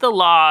 is the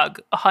log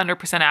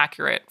 100%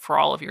 accurate for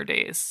all of your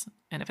days?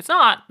 And if it's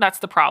not, that's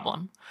the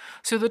problem.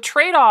 So the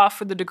trade-off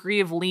for the degree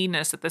of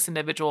leanness that this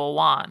individual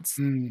wants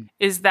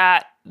is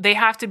that they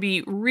have to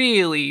be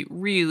really,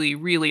 really,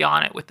 really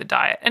on it with the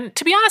diet. And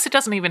to be honest, it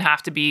doesn't even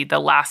have to be the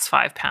last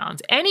 5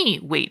 pounds. Any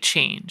weight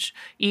change,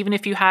 even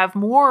if you have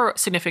more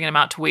significant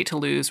amount to weight to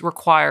lose,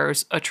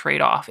 requires a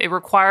trade-off. It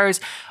requires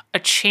a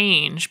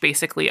change,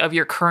 basically, of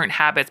your current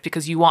habits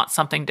because you want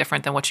something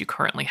different than what you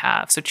currently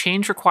have. So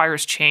change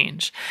requires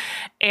change.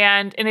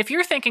 And if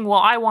you're thinking, well,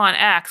 I want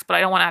X, but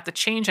I don't want to have to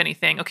change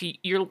anything, okay,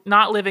 you're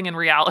not living in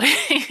reality.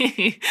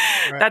 Right.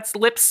 That's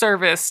lip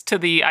service to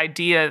the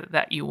idea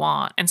that you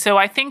want. And so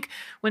I think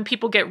when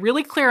people get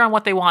really clear on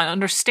what they want,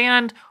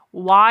 understand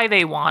why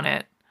they want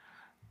it,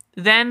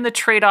 then the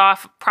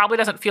trade-off probably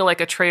doesn't feel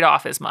like a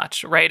trade-off as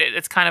much, right?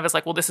 It's kind of as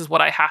like, well, this is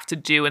what I have to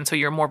do, and so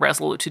you're more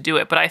resolute to do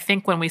it. But I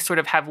think when we sort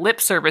of have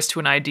lip service to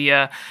an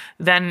idea,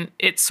 then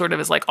it sort of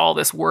is like all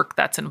this work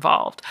that's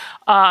involved.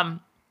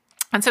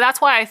 And so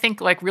that's why I think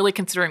like really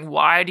considering,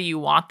 why do you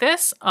want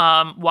this?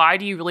 Why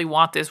do you really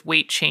want this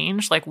weight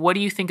change? Like, what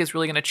do you think is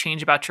really going to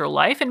change about your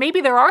life? And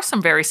maybe there are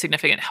some very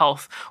significant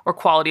health or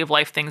quality of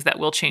life things that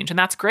will change, and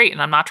that's great.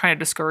 And I'm not trying to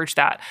discourage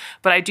that.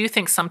 But I do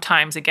think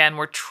sometimes, again,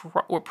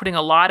 we're putting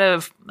a lot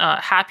of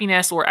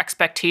happiness or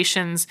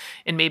expectations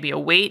in maybe a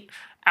weight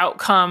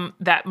outcome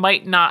that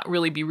might not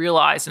really be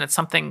realized. And it's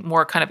something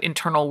more kind of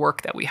internal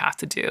work that we have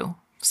to do.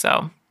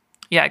 So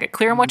yeah, get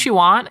clear on what you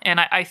want. And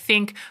I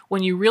think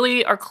when you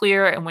really are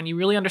clear and when you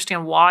really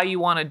understand why you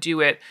want to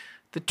do it,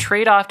 the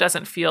trade-off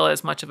doesn't feel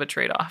as much of a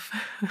trade-off.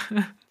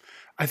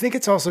 I think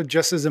it's also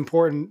just as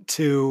important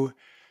to,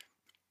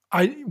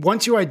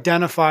 once you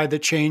identify the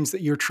change that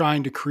you're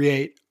trying to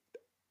create,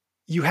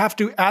 you have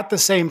to at the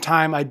same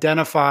time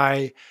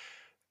identify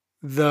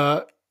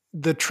the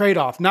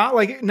trade-off.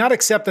 Not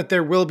accept that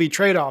there will be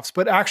trade-offs,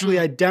 but actually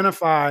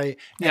identify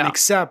and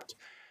accept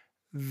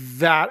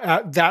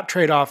that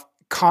trade-off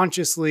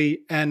consciously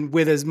and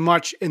with as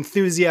much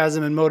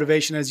enthusiasm and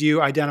motivation as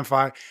you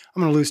identify.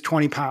 I'm going to lose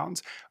 20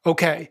 pounds.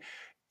 Okay.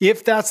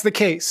 If that's the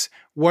case,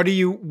 what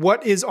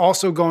is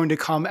also going to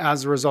come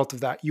as a result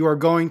of that? You are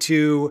going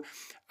to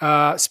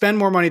spend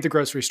more money at the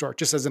grocery store,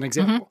 just as an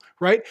example,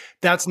 right?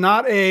 That's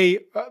not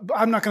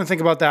I'm not going to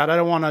think about that. I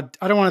don't want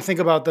to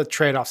think about the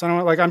trade-offs.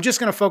 I'm just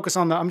going to focus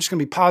on I'm just going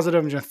to be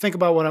positive. I'm going to think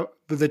about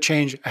the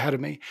change ahead of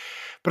me.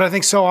 But I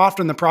think so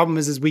often the problem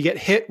is we get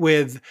hit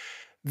with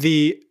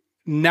the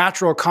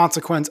natural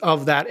consequence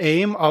of that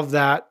aim, of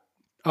that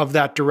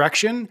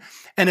direction,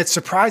 and it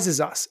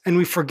surprises us, and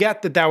we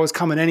forget that was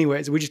coming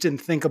anyways. We just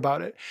didn't think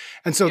about it.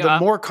 And so the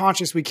more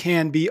conscious we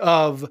can be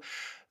of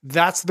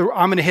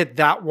I'm going to hit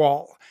that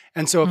wall.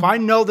 And so if I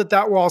know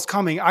that wall is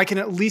coming, I can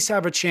at least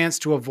have a chance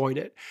to avoid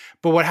it.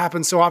 But what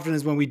happens so often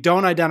is when we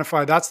don't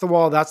identify that's the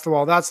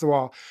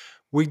wall,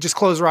 we just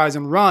close our eyes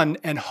and run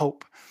and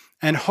hope.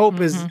 And hope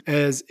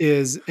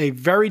is a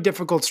very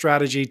difficult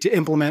strategy to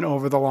implement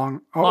over the long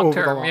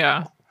term.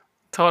 Yeah,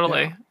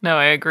 totally. Yeah. No,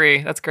 I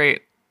agree. That's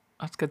great.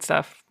 That's good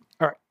stuff.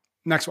 All right,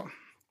 next one.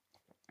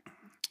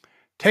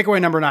 Takeaway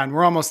number 9.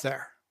 We're almost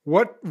there.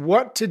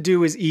 What to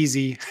do is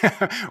easy.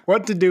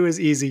 What to do is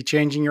easy.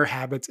 Changing your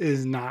habits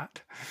is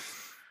not.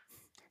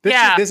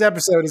 This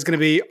episode is going to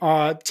be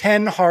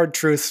 10 hard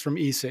truths from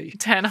EC.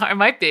 It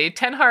might be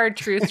 10 hard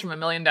truths from a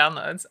million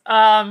downloads.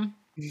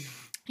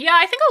 Yeah,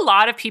 I think a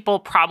lot of people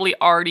probably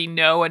already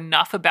know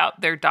enough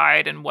about their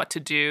diet and what to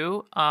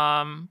do.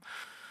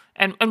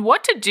 And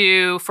what to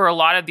do for a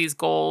lot of these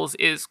goals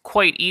is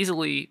quite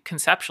easily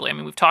conceptually. I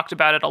mean, we've talked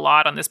about it a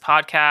lot on this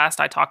podcast.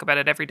 I talk about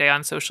it every day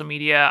on social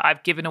media.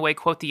 I've given away,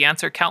 quote, the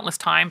answer countless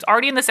times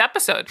already in this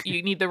episode.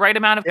 You need the right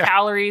amount of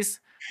calories,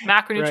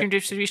 macronutrient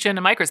distribution,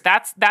 and micros.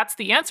 That's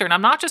the answer. And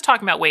I'm not just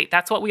talking about weight.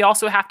 That's what we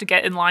also have to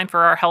get in line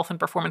for our health and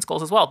performance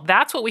goals as well.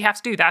 That's what we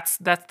have to do. That's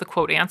the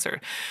quote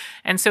answer.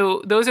 And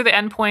so those are the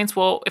endpoints.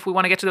 Well, if we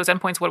want to get to those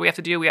endpoints, what do we have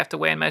to do? We have to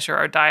weigh and measure.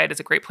 Our diet is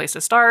a great place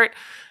to start.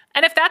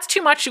 And if that's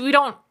too much, we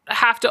don't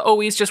have to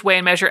always just weigh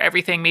and measure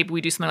everything. Maybe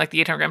we do something like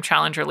the 800-gram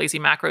challenge or lazy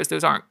macros.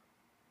 Those aren't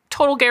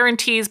total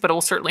guarantees, but it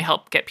will certainly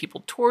help get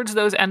people towards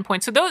those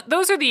endpoints. So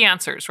those are the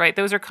answers, right?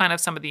 Those are kind of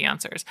some of the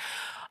answers.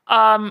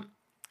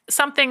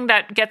 Something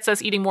that gets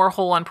us eating more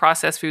whole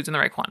unprocessed foods in the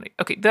right quantity.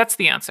 Okay, that's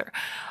the answer.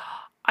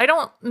 I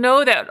don't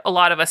know that a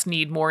lot of us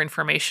need more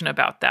information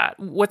about that.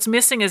 What's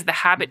missing is the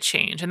habit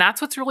change, and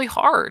that's what's really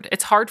hard.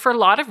 It's hard for a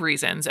lot of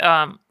reasons.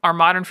 Our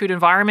modern food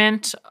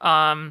environment,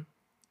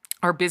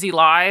 our busy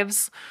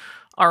lives,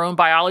 our own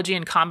biology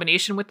in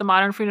combination with the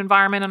modern food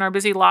environment and our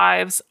busy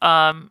lives.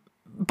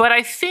 But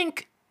I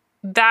think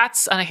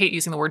that's, and I hate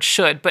using the word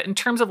should, but in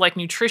terms of like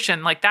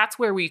nutrition, like that's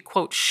where we,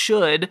 quote,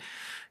 should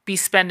be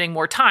spending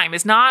more time,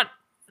 is not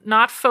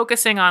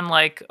focusing on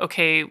like,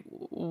 okay,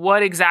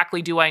 what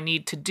exactly do I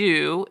need to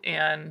do?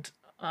 And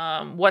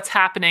what's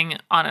happening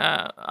on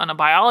a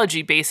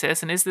biology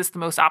basis, and is this the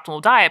most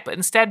optimal diet? But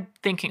instead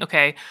thinking,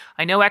 okay,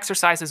 I know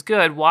exercise is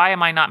good. Why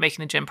am I not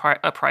making the gym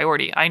a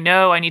priority? I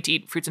know I need to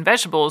eat fruits and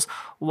vegetables.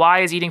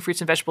 Why is eating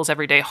fruits and vegetables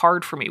every day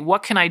hard for me?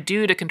 What can I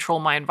do to control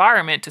my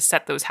environment to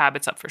set those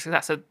habits up for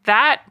success? So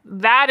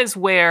that is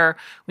where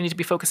we need to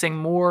be focusing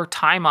more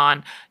time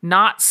on,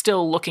 not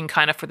still looking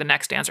kind of for the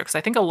next answer. Because I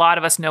think a lot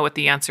of us know what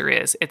the answer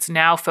is. It's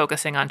now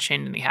focusing on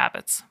changing the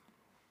habits.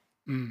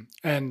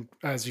 And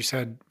as you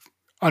said,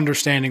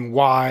 understanding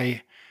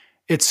why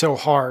it's so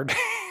hard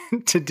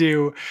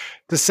to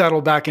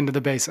settle back into the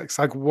basics.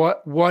 Like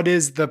what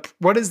is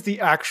the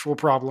actual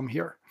problem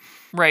here?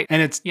 Right. And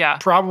it's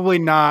probably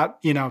not,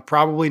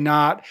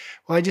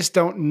 well, I just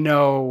don't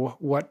know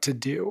what to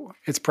do.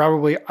 It's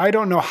probably, I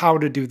don't know how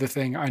to do the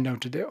thing I know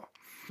to do.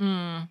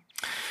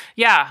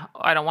 Yeah,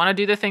 I don't want to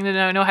do the thing that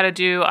I know how to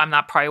do. I'm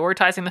not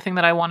prioritizing the thing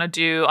that I want to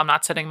do. I'm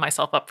not setting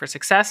myself up for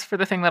success for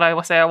the thing that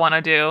I say I want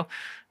to do.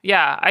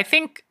 Yeah, I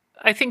think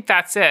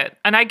that's it.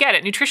 And I get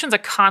it. Nutrition's a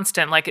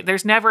constant. Like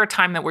there's never a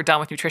time that we're done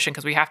with nutrition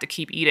because we have to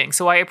keep eating.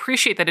 So I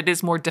appreciate that it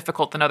is more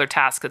difficult than other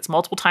tasks. It's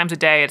multiple times a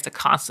day. It's a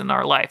constant in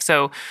our life.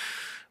 So,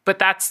 but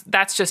that's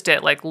just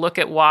it. Like look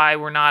at why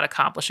we're not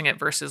accomplishing it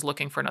versus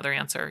looking for another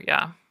answer.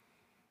 Yeah.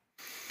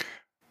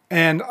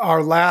 And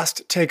our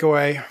last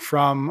takeaway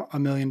from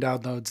 1 million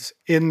downloads: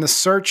 in the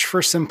search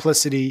for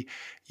simplicity,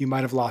 you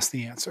might have lost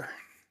the answer.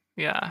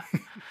 Yeah.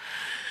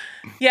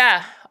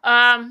 Yeah.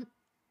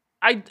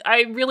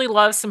 I really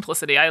love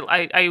simplicity.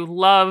 I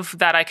love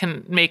that I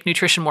can make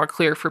nutrition more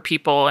clear for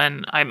people,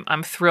 and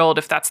I'm thrilled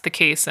if that's the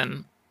case,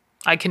 and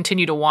I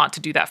continue to want to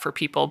do that for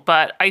people.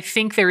 But I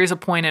think there is a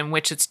point in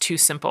which it's too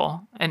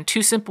simple, and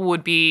too simple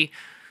would be,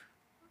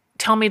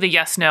 tell me the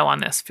yes, no on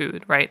this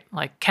food, right?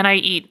 Like, can I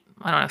eat,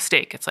 I don't know,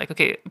 steak? It's like,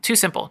 okay, too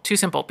simple,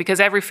 because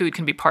every food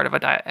can be part of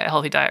a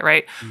healthy diet,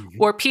 right? Mm-hmm.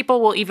 Or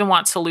people will even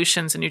want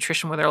solutions in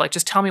nutrition where they're like,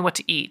 just tell me what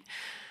to eat.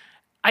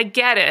 I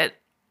get it.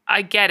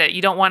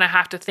 You don't want to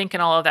have to think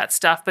in all of that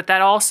stuff, but that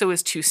also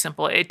is too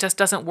simple. It just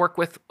doesn't work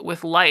with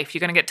life. You're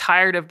going to get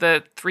tired of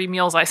the 3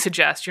 meals I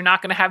suggest. You're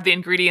not going to have the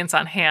ingredients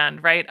on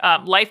hand, right?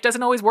 Life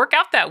doesn't always work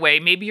out that way.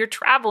 Maybe you're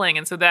traveling,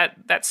 and so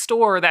that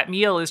store, that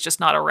meal is just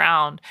not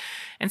around.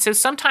 And so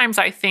sometimes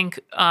I think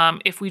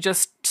if we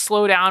just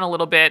slow down a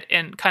little bit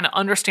and kind of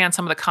understand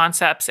some of the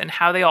concepts and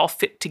how they all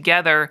fit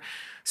together,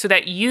 so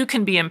that you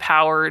can be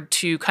empowered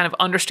to kind of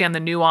understand the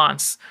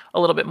nuance a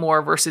little bit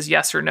more versus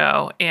yes or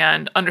no,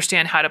 and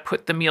understand how to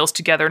put the meals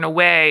together in a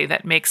way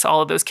that makes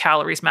all of those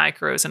calories,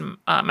 macros, and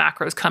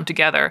macros come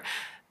together.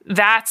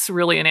 That's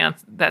really an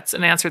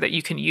answer that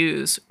you can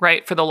use,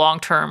 right, for the long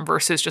term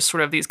versus just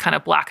sort of these kind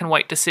of black and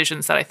white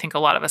decisions that I think a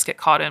lot of us get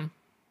caught in.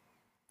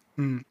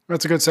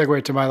 That's a good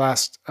segue to my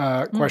last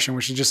question,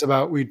 which is just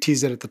about, we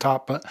teased it at the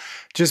top, but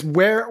just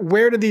where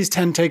do these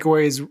 10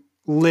 takeaways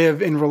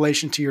live in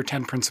relation to your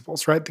 10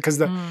 principles, right? Because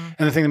and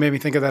the thing that made me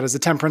think of that is the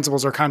 10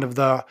 principles are kind of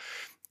the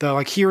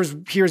like, here's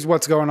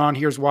what's going on,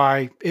 here's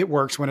why it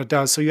works when it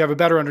does. So you have a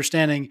better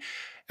understanding,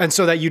 and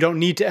so that you don't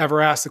need to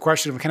ever ask the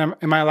question of,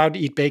 am I allowed to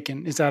eat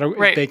bacon? Is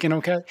bacon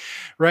okay?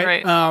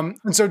 Right.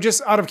 And so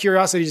just out of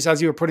curiosity, just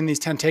as you were putting these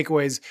 10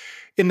 takeaways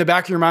in the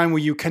back of your mind, were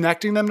you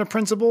connecting them to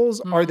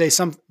principles? Are they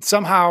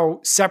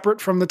somehow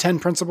separate from the 10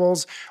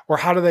 principles, or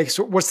how do they,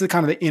 what's the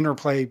kind of the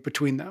interplay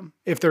between them?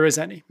 If there is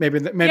any, maybe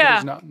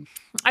there's none.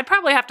 I'd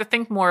probably have to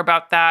think more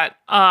about that.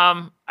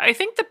 I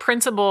think the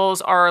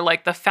principles are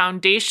like the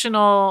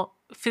foundational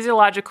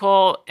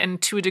physiological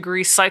and to a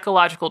degree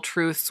psychological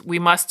truths we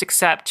must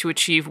accept to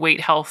achieve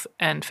weight, health,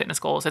 and fitness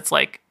goals. It's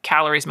like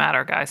calories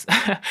matter, guys.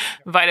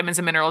 Vitamins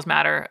and minerals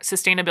matter.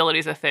 Sustainability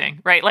is a thing,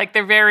 right? Like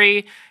they're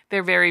very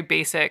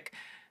basic.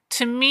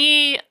 To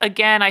me,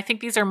 again, I think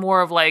these are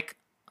more of like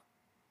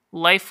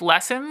life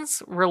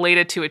lessons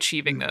related to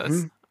achieving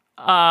those.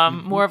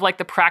 More of like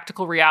the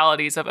practical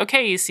realities of,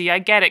 okay, you see, I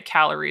get it,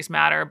 calories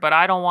matter, but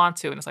I don't want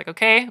to. And it's like,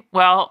 okay,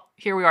 well,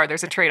 here we are.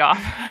 There's a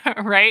trade-off,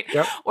 right?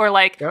 Yep. Or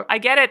like, Yep. I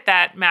get it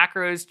that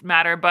macros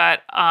matter,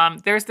 but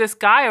there's this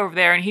guy over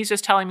there and he's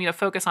just telling me to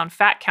focus on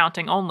fat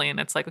counting only.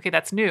 And it's like, okay,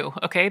 that's new.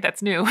 Okay,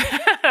 that's new.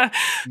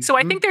 So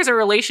I think there's a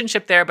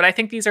relationship there, but I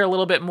think these are a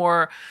little bit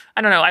more,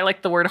 I don't know, I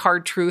like the word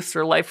hard truths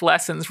or life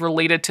lessons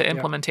related to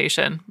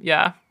implementation.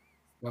 Yeah.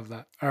 Love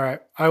that. All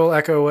right. I will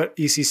echo what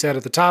EC said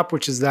at the top,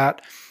 which is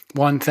that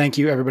one, thank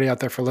you everybody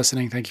out there for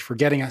listening. Thank you for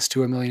getting us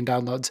to 1 million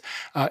downloads.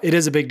 It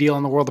is a big deal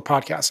in the world of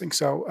podcasting.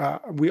 So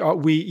we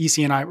EC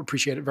and I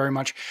appreciate it very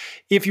much.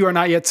 If you are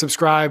not yet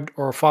subscribed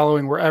or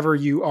following wherever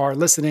you are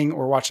listening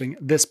or watching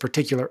this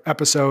particular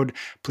episode,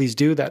 please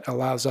do. That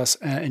allows us,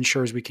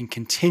 ensures we can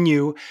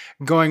continue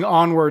going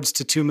onwards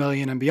to 2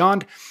 million and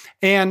beyond.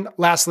 And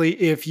lastly,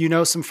 if you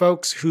know some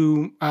folks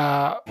who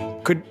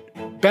could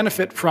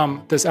benefit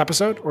from this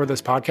episode or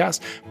this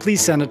podcast,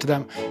 please send it to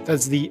them.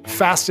 That's the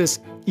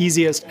fastest,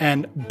 easiest,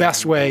 and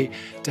best way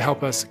to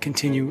help us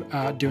continue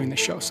doing this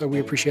show. So we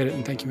appreciate it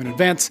and thank you in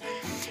advance.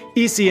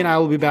 EC and I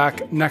will be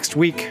back next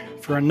week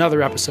for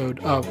another episode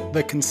of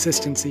The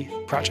Consistency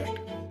Project.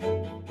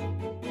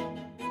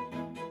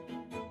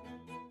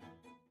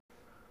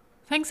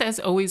 Thanks as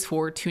always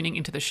for tuning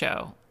into the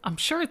show. I'm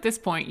sure at this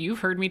point you've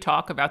heard me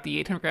talk about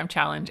the 800-gram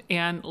challenge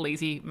and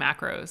lazy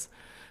macros.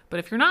 But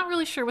if you're not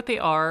really sure what they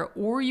are,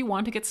 or you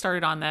want to get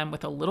started on them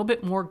with a little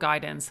bit more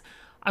guidance,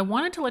 I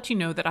wanted to let you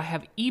know that I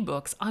have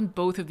ebooks on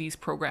both of these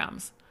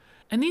programs.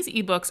 And these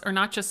ebooks are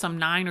not just some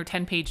 9 or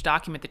 10-page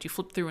document that you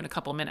flip through in a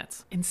couple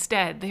minutes.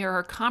 Instead, they are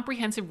a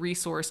comprehensive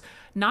resource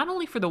not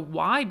only for the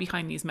why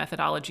behind these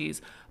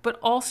methodologies, but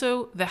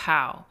also the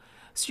how.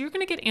 So you're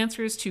going to get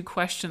answers to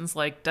questions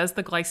like, does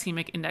the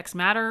glycemic index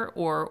matter?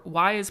 Or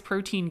why is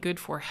protein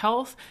good for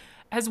health?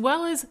 As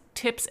well as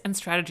tips and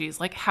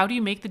strategies like how do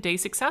you make the day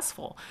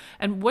successful?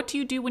 And what do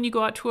you do when you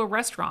go out to a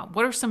restaurant?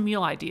 What are some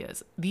meal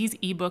ideas? These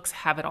ebooks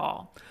have it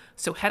all.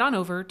 So head on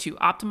over to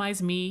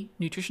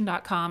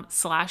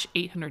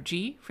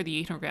optimizemenutrition.com/800G for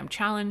the 800-gram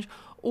challenge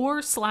or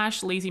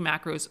 /lazy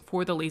macros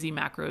for the lazy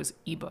macros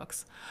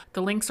ebooks.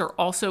 The links are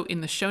also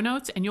in the show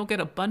notes and you'll get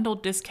a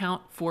bundled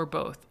discount for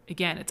both.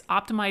 Again, it's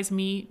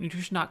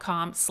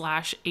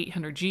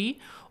optimizemenutrition.com/800G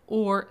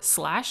or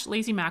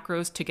 /lazy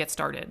macros to get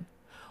started.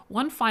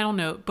 One final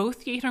note,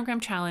 both the 800-gram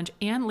challenge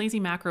and lazy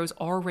macros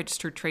are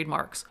registered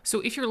trademarks. So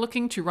if you're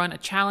looking to run a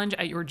challenge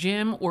at your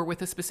gym or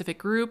with a specific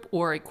group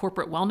or a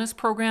corporate wellness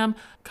program,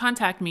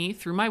 contact me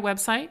through my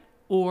website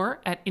or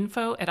at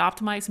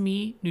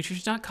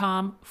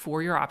info@optimizemenutrition.com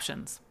for your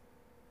options.